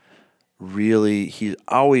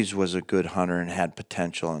always was a good hunter and had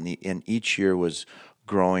potential, and each year was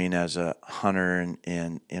growing as a hunter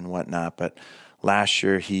and whatnot. But last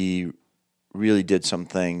year he really did some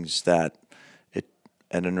things that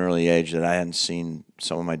at an early age that I hadn't seen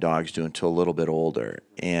some of my dogs do until a little bit older.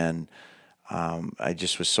 And I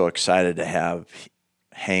just was so excited to have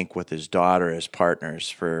Hank with his daughter as partners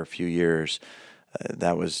for a few years.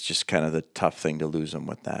 That was just kind of the tough thing to lose him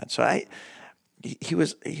with that. So he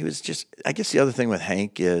was just, I guess the other thing with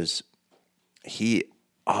Hank is he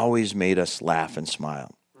always made us laugh and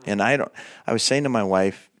smile. And I was saying to my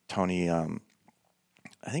wife, Tony, I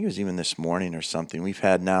think it was even this morning or something, we've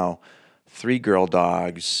had now 3 girl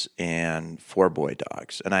dogs and 4 boy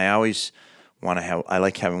dogs. And I always I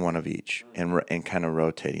like having one of each and kind of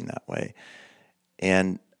rotating that way.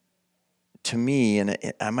 And to me, and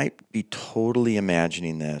I might be totally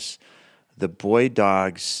imagining this, the boy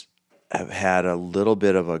dogs have had a little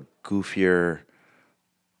bit of a goofier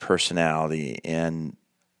personality, and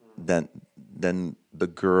then the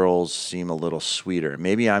girls seem a little sweeter.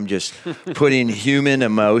 Maybe I'm just putting human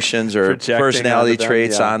emotions or personality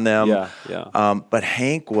traits on them. But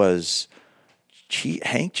Hank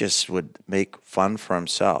just would make fun for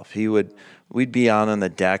himself. We'd be out on the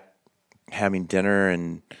deck having dinner,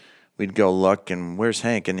 and we'd go look, and where's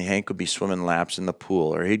Hank? And Hank would be swimming laps in the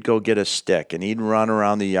pool, or he'd go get a stick, and he'd run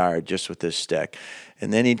around the yard just with his stick.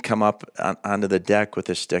 And then he'd come up onto the deck with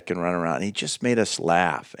his stick and run around. And he just made us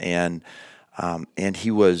laugh. And he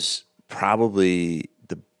was probably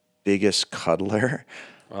the biggest cuddler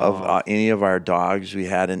of any of our dogs we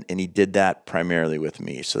had. And he did that primarily with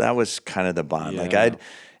me. So that was kind of the bond. Yeah.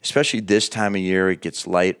 Especially this time of year, it gets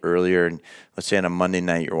light earlier. And let's say on a Monday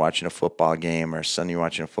night, you're watching a football game, or Sunday, you're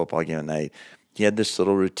watching a football game at night. He had this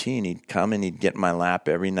little routine. He'd come and he'd get in my lap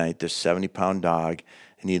every night, this 70-pound dog,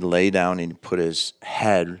 and he'd lay down and he'd put his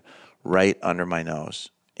head right under my nose.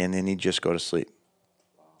 And then he'd just go to sleep.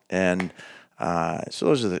 And so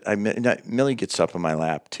those are Millie gets up in my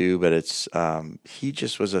lap too, but it's he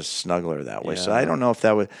just was a snuggler that way. So I don't know if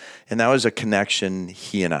that was a connection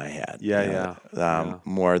he and I had.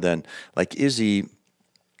 More than like Izzy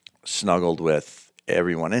snuggled with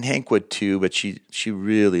everyone, and Hank would too, but she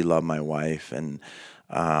really loved my wife, and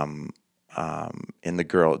the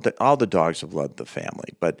girl. All the dogs have loved the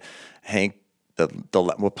family, but Hank.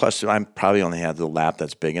 Plus I probably only have the lap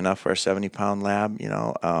that's big enough for a 70-pound lab,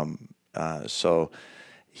 so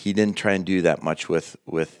he didn't try and do that much with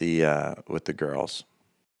the girls.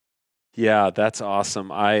 Yeah, that's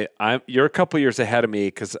awesome. You're a couple years ahead of me,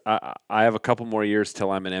 because I have a couple more years till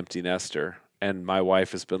I'm an empty nester, and my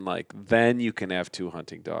wife has been like, then you can have 2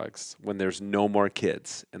 hunting dogs when there's no more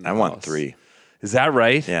kids in the house. I want 3. Is that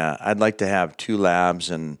right? Yeah, I'd like to have 2 labs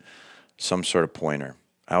and some sort of pointer.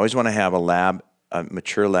 I always want to have a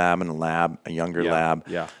mature lab, and a younger lab.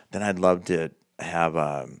 Yeah. Then I'd love to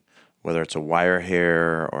have whether it's a wire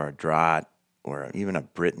hair or a draught or even a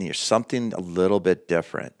Brittany or something a little bit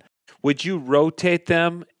different. Would you rotate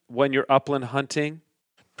them when you're upland hunting?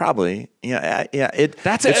 Probably. Yeah. It's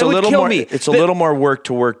it a would little kill more. me. It's a little more work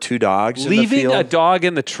to work 2 dogs. Leaving in the field. a dog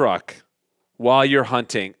in the truck while you're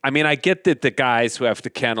hunting. I mean, I get that the guys who have the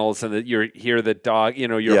kennels and that you hear the dog,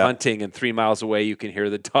 you're hunting, and 3 miles away you can hear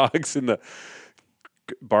the dogs and the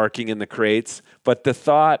barking in the crates. But the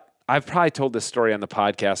thought, I've probably told this story on the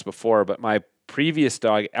podcast before, but my previous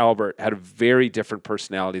dog, Albert, had a very different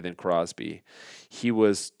personality than Crosby. He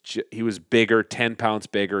was bigger, 10 pounds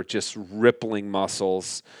bigger, just rippling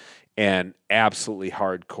muscles and absolutely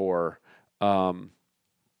hardcore. And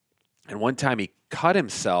one time he cut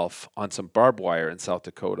himself on some barbed wire in South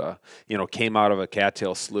Dakota, came out of a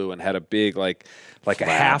cattail slough and had a big, like a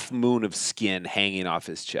half moon of skin hanging off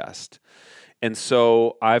his chest. And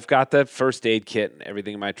so I've got the first aid kit and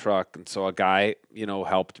everything in my truck. And so a guy,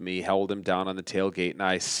 helped me, held him down on the tailgate, and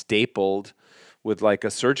I stapled with like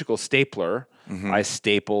a surgical stapler. Mm-hmm. I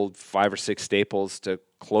stapled 5 or 6 staples to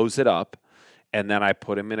close it up. And then I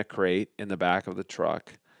put him in a crate in the back of the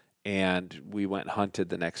truck, and we went and hunted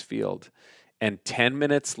the next field. And 10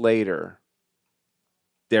 minutes later,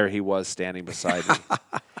 there he was standing beside me.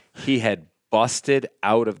 He had busted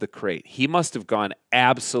out of the crate. He must have gone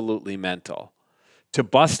absolutely mental to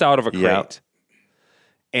bust out of a crate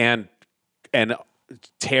and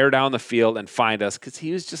tear down the field and find us, because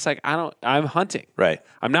he was just like, I'm hunting. Right.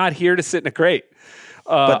 I'm not here to sit in a crate.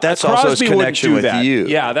 But that's also his connection with you.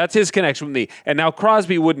 Yeah, that's his connection with me. And now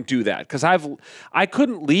Crosby wouldn't do that, because I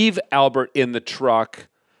couldn't leave Albert in the truck.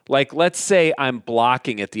 Like, let's say I'm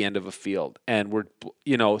blocking at the end of a field, and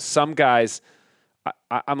some guys,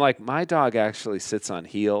 I'm like, my dog actually sits on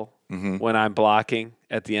heel when I'm blocking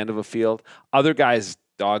at the end of a field. Other guys'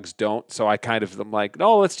 dogs don't. So I I'm like,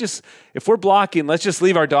 no, if we're blocking, let's just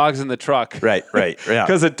leave our dogs in the truck. Right. Yeah.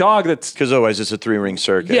 Because a dog because otherwise it's a 3-ring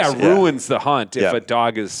circus. Ruins the hunt if a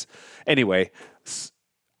dog is. Anyway,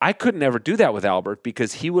 I could never do that with Albert,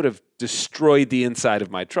 because he would have destroyed the inside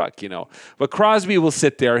of my truck, But Crosby will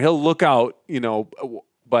sit there. He'll look out,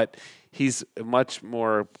 but he's much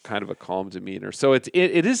more kind of a calm demeanor. So it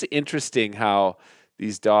is interesting how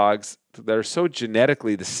these dogs that are so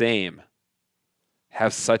genetically the same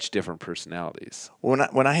have such different personalities. When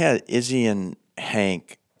I had Izzy and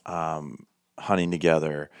Hank hunting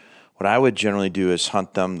together, what I would generally do is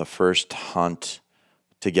hunt them the first hunt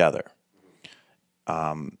together.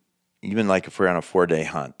 Even like if we're on a 4-day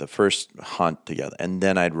hunt, the first hunt together, and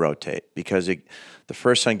then I'd rotate, because the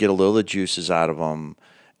first hunt, get a little of the juices out of them,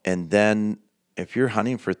 and then if you're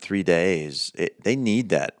hunting for 3 days, they need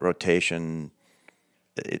that rotation.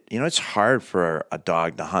 It's hard for a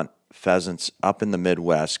dog to hunt pheasants up in the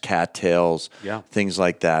Midwest, cattails, things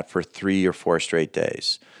like that for 3 or 4 straight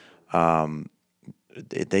days.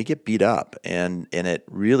 They get beat up, and it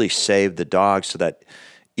really saved the dogs so that,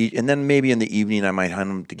 and then maybe in the evening I might hunt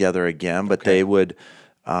them together again, but they were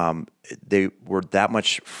that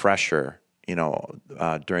much fresher,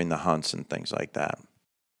 during the hunts and things like that.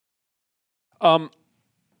 I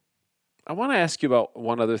want to ask you about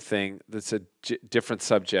one other thing that's a different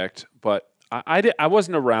subject, but I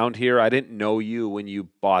wasn't around here. I didn't know you when you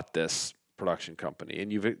bought this production company,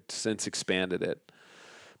 and you've since expanded it.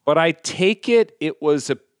 But I take it was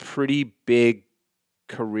a pretty big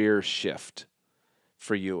career shift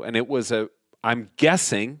for you, and I'm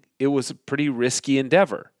guessing it was a pretty risky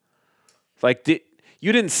endeavor. Like,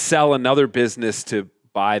 you didn't sell another business to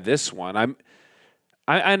buy this one.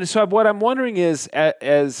 So what I'm wondering is,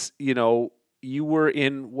 as you were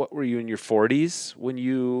what were you, in your 40s when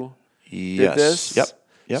you did this?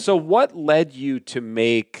 Yep. So what led you to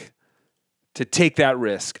take that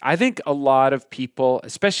risk? I think a lot of people,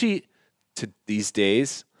 especially these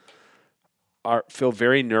days, feel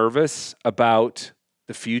very nervous about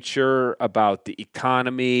the future, about the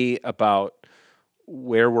economy, about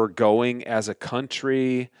where we're going as a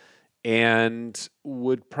country, and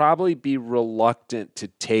would probably be reluctant to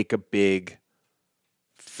take a big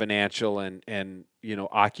financial and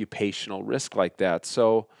occupational risk like that.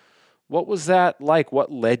 So what was that like?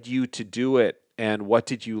 What led you to do it, and what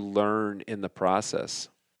did you learn in the process?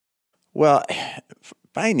 Well,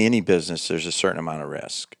 buying any business, there's a certain amount of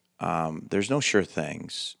risk. There's no sure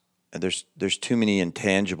things. There's too many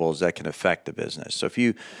intangibles that can affect the business. So if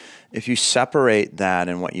you separate that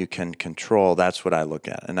and what you can control, that's what I look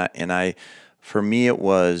at. And I for me, it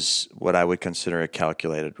was what I would consider a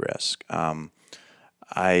calculated risk.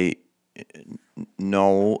 I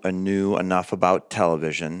knew enough about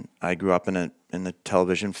television. I grew up in the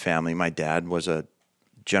television family. My dad was a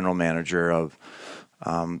general manager of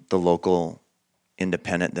the local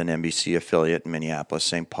independent, then NBC affiliate in Minneapolis,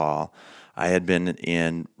 St. Paul. I had been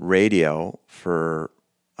in radio for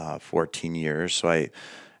 14 years, so I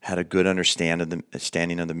had a good understanding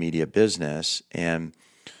of the media business. And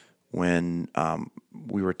when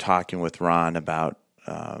we were talking with Ron about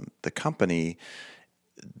the company,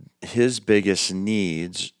 his biggest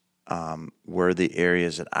needs were the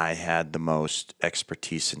areas that I had the most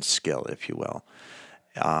expertise and skill, if you will.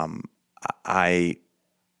 I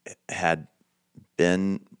had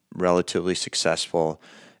been relatively successful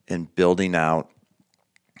in building out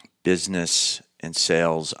business and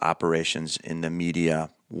sales operations in the media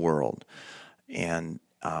world. And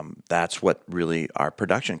that's what really our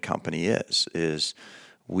production company is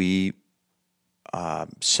we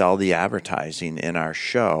sell the advertising in our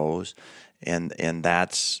shows, and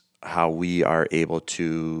that's how we are able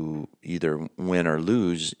to either win or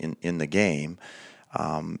lose in the game.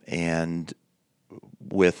 And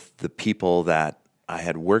with the people that I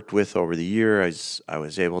had worked with over the years, I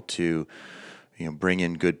was able to bring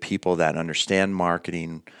in good people that understand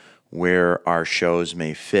marketing, where our shows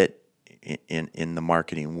may fit in the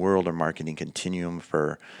marketing world or marketing continuum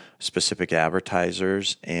for specific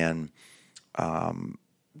advertisers, and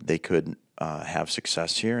they could have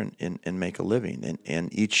success here and make a living.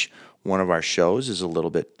 And each one of our shows is a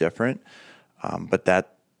little bit different,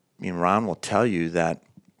 but Ron will tell you that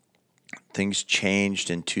things changed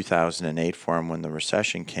in 2008 for him when the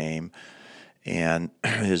recession came, and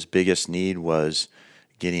his biggest need was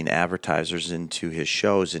getting advertisers into his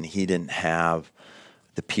shows, and he didn't have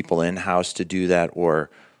the people in-house to do that, or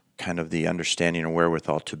kind of the understanding or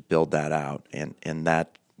wherewithal to build that out. And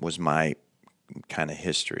that was my kind of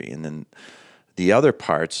history. And then the other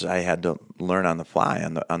parts I had to learn on the fly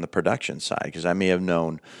on the production side, because I may have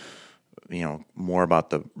known more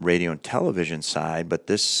about the radio and television side, but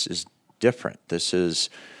this is different.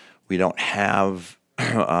 We don't have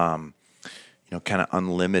kind of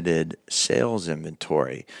unlimited sales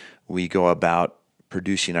inventory. We go about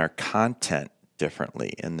producing our content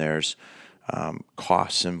differently, and there's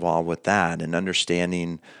costs involved with that, and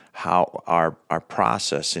understanding how our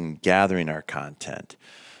process in gathering our content,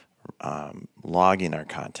 logging our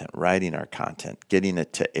content, writing our content, getting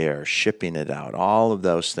it to air, shipping it out. All of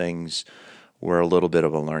those things were a little bit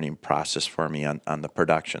of a learning process for me on the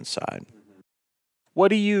production side. What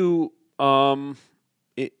do you,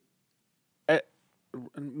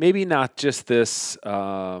 maybe not just this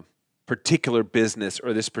particular business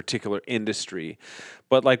or this particular industry,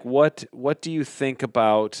 but like what do you think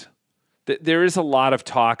about, there is a lot of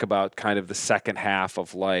talk about kind of the second half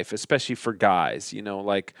of life, especially for guys,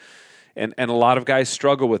 and a lot of guys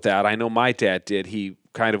struggle with that. I know my dad did. He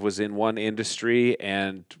kind of was in one industry,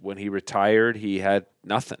 and when he retired, he had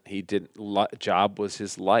nothing. He didn't. Job was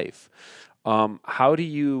his life. How do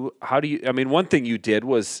you? I mean, one thing you did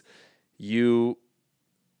was you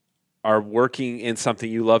are working in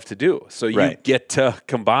something you love to do. So you get to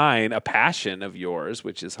combine a passion of yours,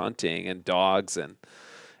 which is hunting and dogs and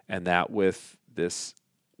that with this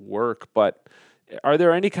work. But are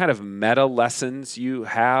there any kind of meta lessons you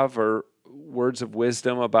have or words of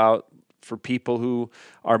wisdom about for people who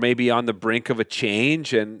are maybe on the brink of a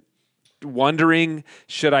change and wondering,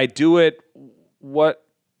 should I do it?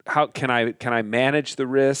 How can I manage the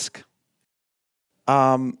risk?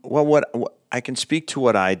 Well, what I can speak to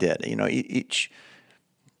what I did. You know, each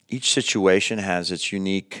situation has its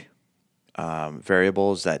unique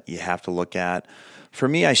variables that you have to look at. For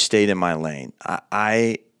me, I stayed in my lane.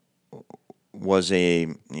 I was a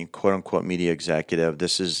quote unquote media executive.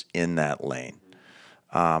 This is in that lane.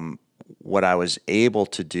 What I was able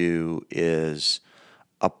to do is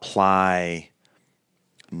apply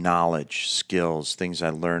knowledge, skills, things I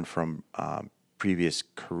learned from previous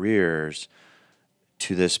careers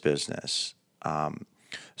to this business.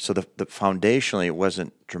 So the foundationally, it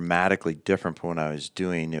wasn't dramatically different from what I was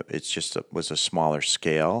doing. It's just was a smaller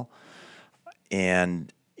scale,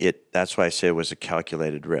 and that's why I say it was a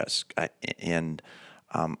calculated risk. I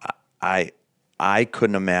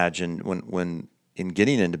couldn't imagine when in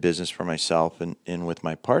getting into business for myself and with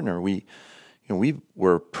my partner, we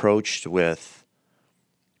were approached with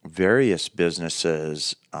various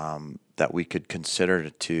businesses that we could consider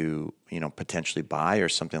to potentially buy or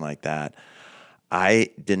something like that. I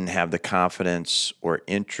didn't have the confidence or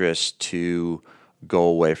interest to go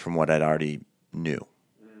away from what I'd already knew.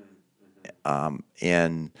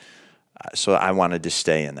 And so I wanted to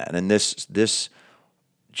stay in that. And this is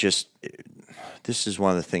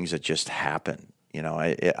one of the things that just happened.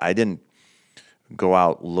 I didn't go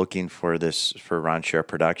out looking for this for Ron Share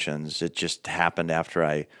Productions. It just happened after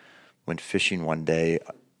I went fishing one day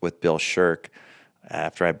with Bill Shirk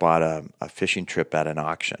after I bought a fishing trip at an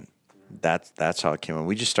auction. That's how it came in.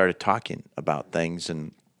 We just started talking about things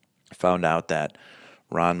and found out that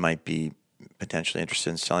Ron might be potentially interested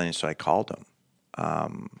in selling it, so I called him.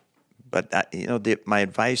 But my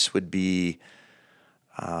advice would be,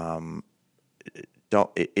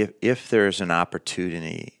 if there's an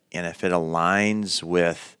opportunity and if it aligns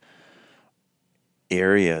with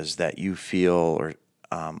areas that you feel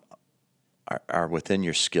are within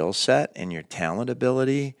your skill set and your talent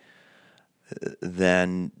ability,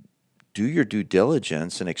 then do your due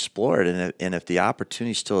diligence and explore it. And if the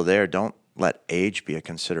opportunity's still there, don't let age be a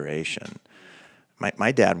consideration.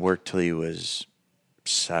 My dad worked till he was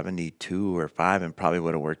 72 or 5 and probably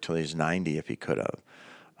would have worked till he was 90 if he could have.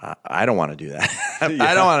 I don't want to do that.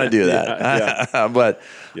 I don't want to do that. But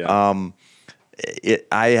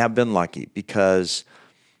I have been lucky because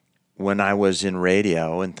when I was in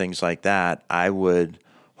radio and things like that, I would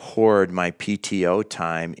hoard my PTO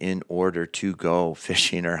time in order to go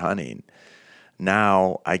fishing or hunting.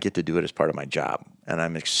 Now I get to do it as part of my job, and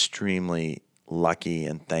I'm extremely lucky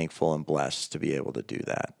and thankful and blessed to be able to do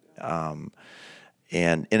that.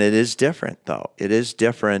 And it is different, though. It is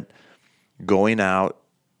different going out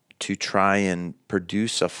to try and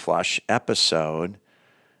produce a flush episode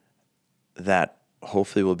that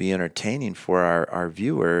hopefully will be entertaining for our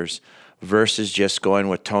viewers versus just going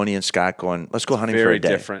with Tony and Scott going, let's go hunting for a day.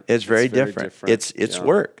 Different. It's very different. It's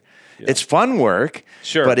work. Yeah. It's fun work.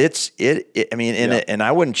 Sure. But and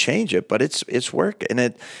I wouldn't change it, but it's work.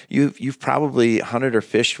 And you've probably hunted or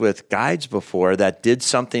fished with guides before that did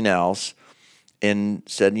something else and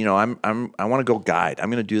said, I want to go guide.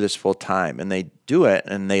 I'm going to do this full time. And they do it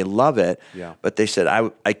and they love it. Yeah. But they said,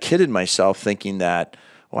 I kidded myself thinking that,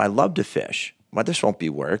 I love to fish. Well, this won't be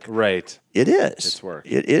work. Right. It is. It's work.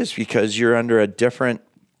 It is because you're under a different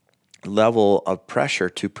level of pressure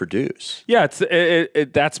to produce. Yeah,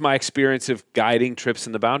 that's my experience of guiding trips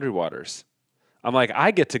in the Boundary Waters. I'm like,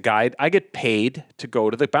 I get to guide. I get paid to go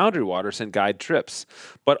to the Boundary Waters and guide trips.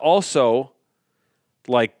 But also,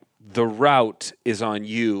 like, the route is on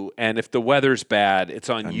you, and if the weather's bad,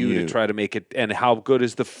 it's on you to try to make it. And how good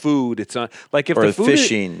is the food? It's on if the food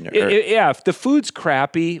fishing. If the food's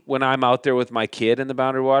crappy when I'm out there with my kid in the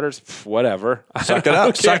Boundary Waters, whatever. Suck it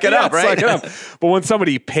up. Suck it up. Right. Suck it up. But when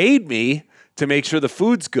somebody paid me to make sure the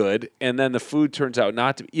food's good, and then the food turns out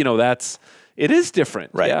not to, it is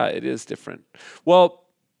different. Right. Yeah, it is different. Well,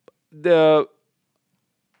 I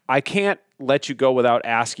can't let you go without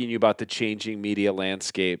asking you about the changing media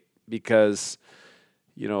landscape. Because,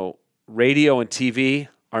 radio and TV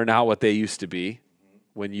are not what they used to be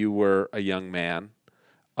when you were a young man.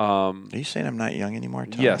 Are you saying I'm not young anymore,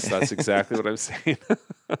 Tony? Yes, that's exactly what I'm saying.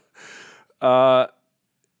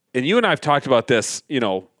 And you and I have talked about this,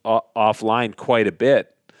 offline quite a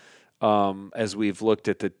bit as we've looked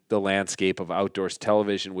at the landscape of outdoors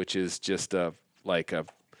television, which is just a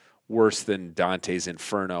worse than Dante's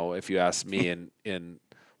Inferno, if you ask me, in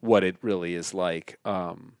what it really is like.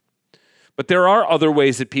 But there are other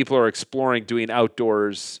ways that people are exploring doing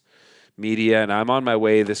outdoors media, and I'm on my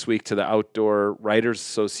way this week to the Outdoor Writers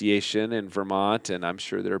Association in Vermont, and I'm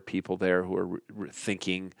sure there are people there who are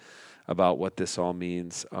thinking about what this all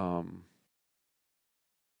means.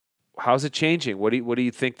 How's it changing? What do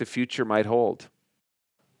you think the future might hold?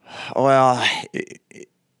 Well,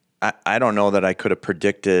 I don't know that I could have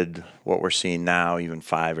predicted what we're seeing now, even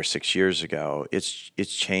 5 or 6 years ago. It's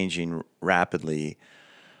changing rapidly.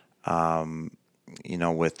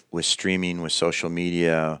 With streaming, with social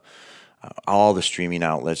media, all the streaming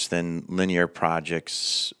outlets, then linear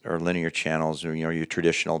projects or linear channels, or your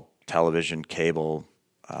traditional television, cable,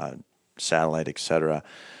 satellite, etc.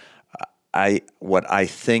 What I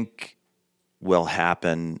think will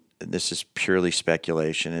happen, this is purely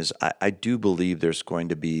speculation, is I do believe there's going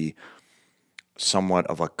to be somewhat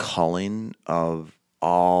of a culling of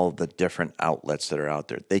all the different outlets that are out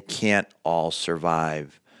there. They can't all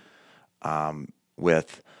survive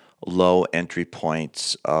with low entry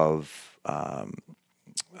points of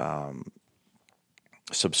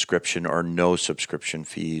subscription or no subscription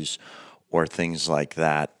fees or things like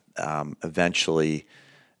that. Eventually,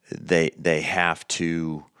 they have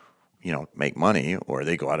to, make money or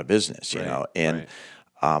they go out of business.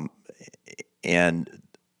 And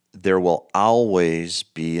there will always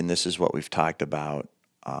be, and this is what we've talked about,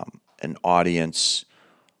 an audience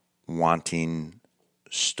wanting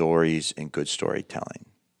stories and good storytelling.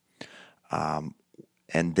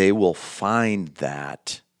 And they will find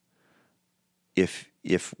that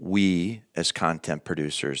if we as content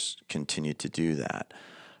producers continue to do that,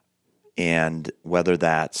 and whether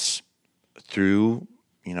that's through,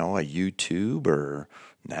 a YouTube or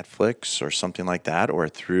Netflix or something like that, or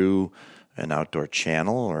through an outdoor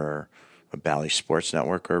channel or a Bally Sports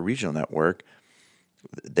Network or a regional network,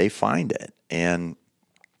 they find it. And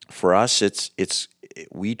for us,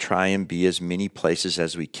 we try and be as many places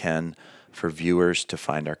as we can for viewers to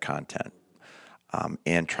find our content,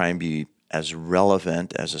 and try and be as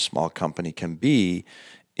relevant as a small company can be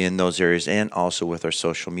in those areas, and also with our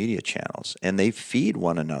social media channels. And they feed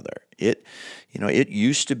one another. It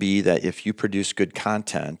used to be that if you produce good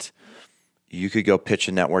content, you could go pitch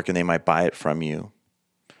a network and they might buy it from you.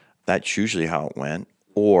 That's usually how it went.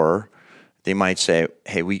 Or they might say,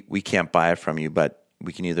 hey, we can't buy it from you, but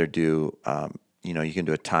we can either do, you can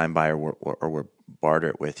do a time buy or we'll barter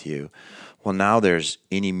it with you. Well, now there's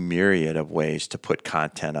any myriad of ways to put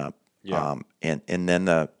content up. Yeah. And then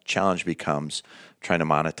the challenge becomes trying to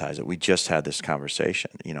monetize it. We just had this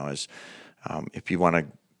conversation, as if you want to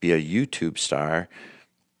be a YouTube star,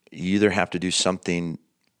 you either have to do something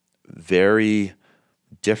very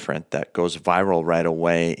different that goes viral right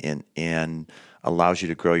away and allows you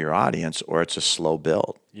to grow your audience, or it's a slow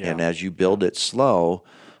build. Yeah. And as you build it slow,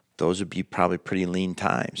 those would be probably pretty lean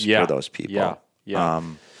times for those people. Yeah.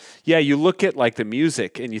 You look at like the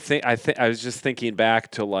music and you think, I was just thinking back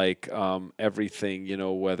to like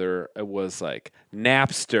everything, whether it was like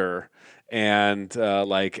Napster and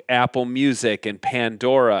like Apple Music and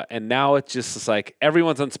Pandora. And now it's just like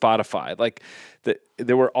everyone's on Spotify. Like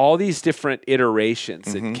there were all these different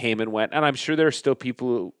iterations that came and went. And I'm sure there are still people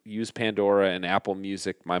who use Pandora and Apple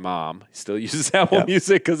Music. My mom still uses Apple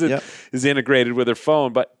Music because it is integrated with her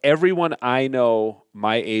phone. But everyone I know,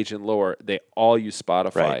 my age and lower, they all use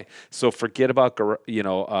Spotify. Right. So forget about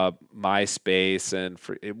MySpace and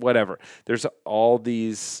whatever. There's all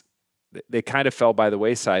these. They kind of fell by the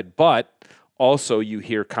wayside. But also you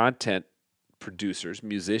hear content producers,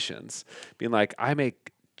 musicians, being like, I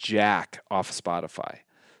make jack off Spotify.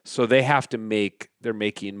 So they have to they're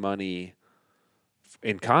making money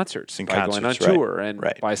in concerts, going on tour and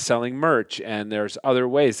by selling merch, and there's other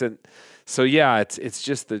ways. And so, it's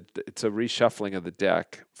just it's a reshuffling of the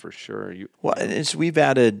deck for sure. We've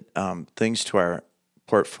added things to our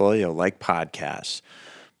portfolio like podcasts,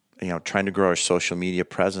 trying to grow our social media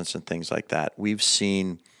presence and things like that. We've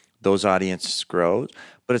seen those audiences grow,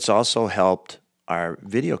 but it's also helped our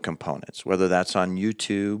video components, whether that's on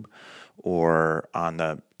YouTube or on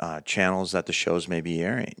the channels that the shows may be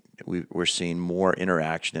airing. We're seeing more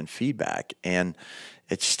interaction and feedback. And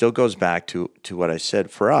it still goes back to what I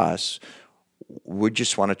said. For us, we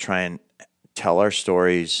just want to try and tell our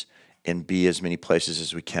stories and be as many places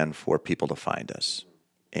as we can for people to find us.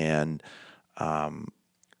 And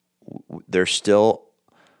there's still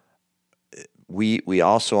we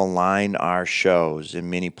also align our shows in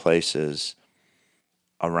many places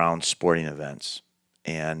around sporting events,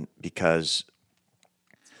 and because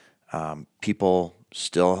people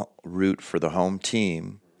still root for the home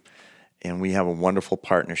team, and we have a wonderful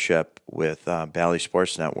partnership with Bally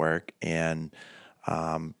Sports Network, and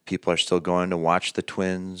people are still going to watch the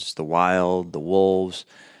Twins, the Wild, the Wolves,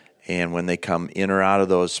 and when they come in or out of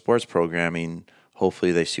those sports programming,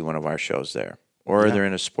 hopefully they see one of our shows there. Or they're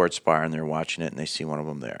in a sports bar and they're watching it and they see one of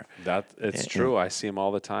them there. It's true. I see them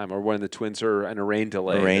all the time. Or when the Twins are in a rain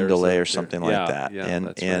delay. Or something like that. Yeah,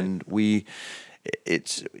 and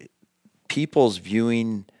it's people's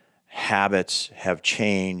viewing habits have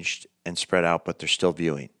changed and spread out, but they're still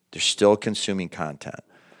viewing. They're still consuming content.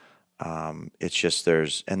 It's just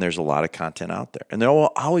there's a lot of content out there. And there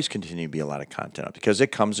will always continue to be a lot of content out because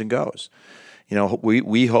it comes and goes.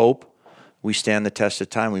 We hope we stand the test of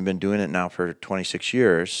time. We've been doing it now for 26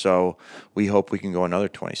 years, so we hope we can go another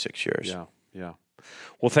 26 years. Yeah.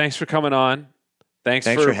 Well, thanks for coming on. Thanks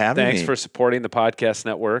for having me. Thanks for supporting the podcast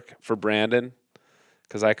network. For Brandon,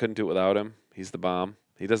 because I couldn't do it without him. He's the bomb.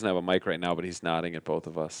 He doesn't have a mic right now, but he's nodding at both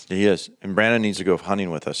of us. He is. And Brandon needs to go hunting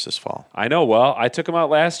with us this fall. I know. Well, I took him out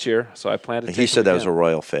last year, so I plan to take him. He said that was again. a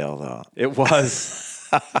royal fail, though. It was.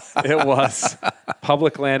 It was.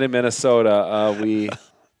 Public land in Minnesota.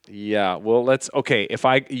 Well,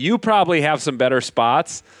 you probably have some better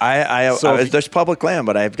spots. There's public land,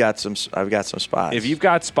 but I've got some spots. If you've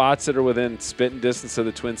got spots that are within spitting distance of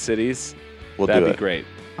the Twin Cities, that'd be great.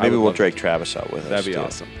 Maybe we'll drag Travis out with us. That'd be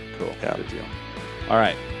awesome. Cool. Yeah. Good deal. All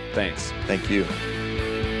right. Thanks. Thank you.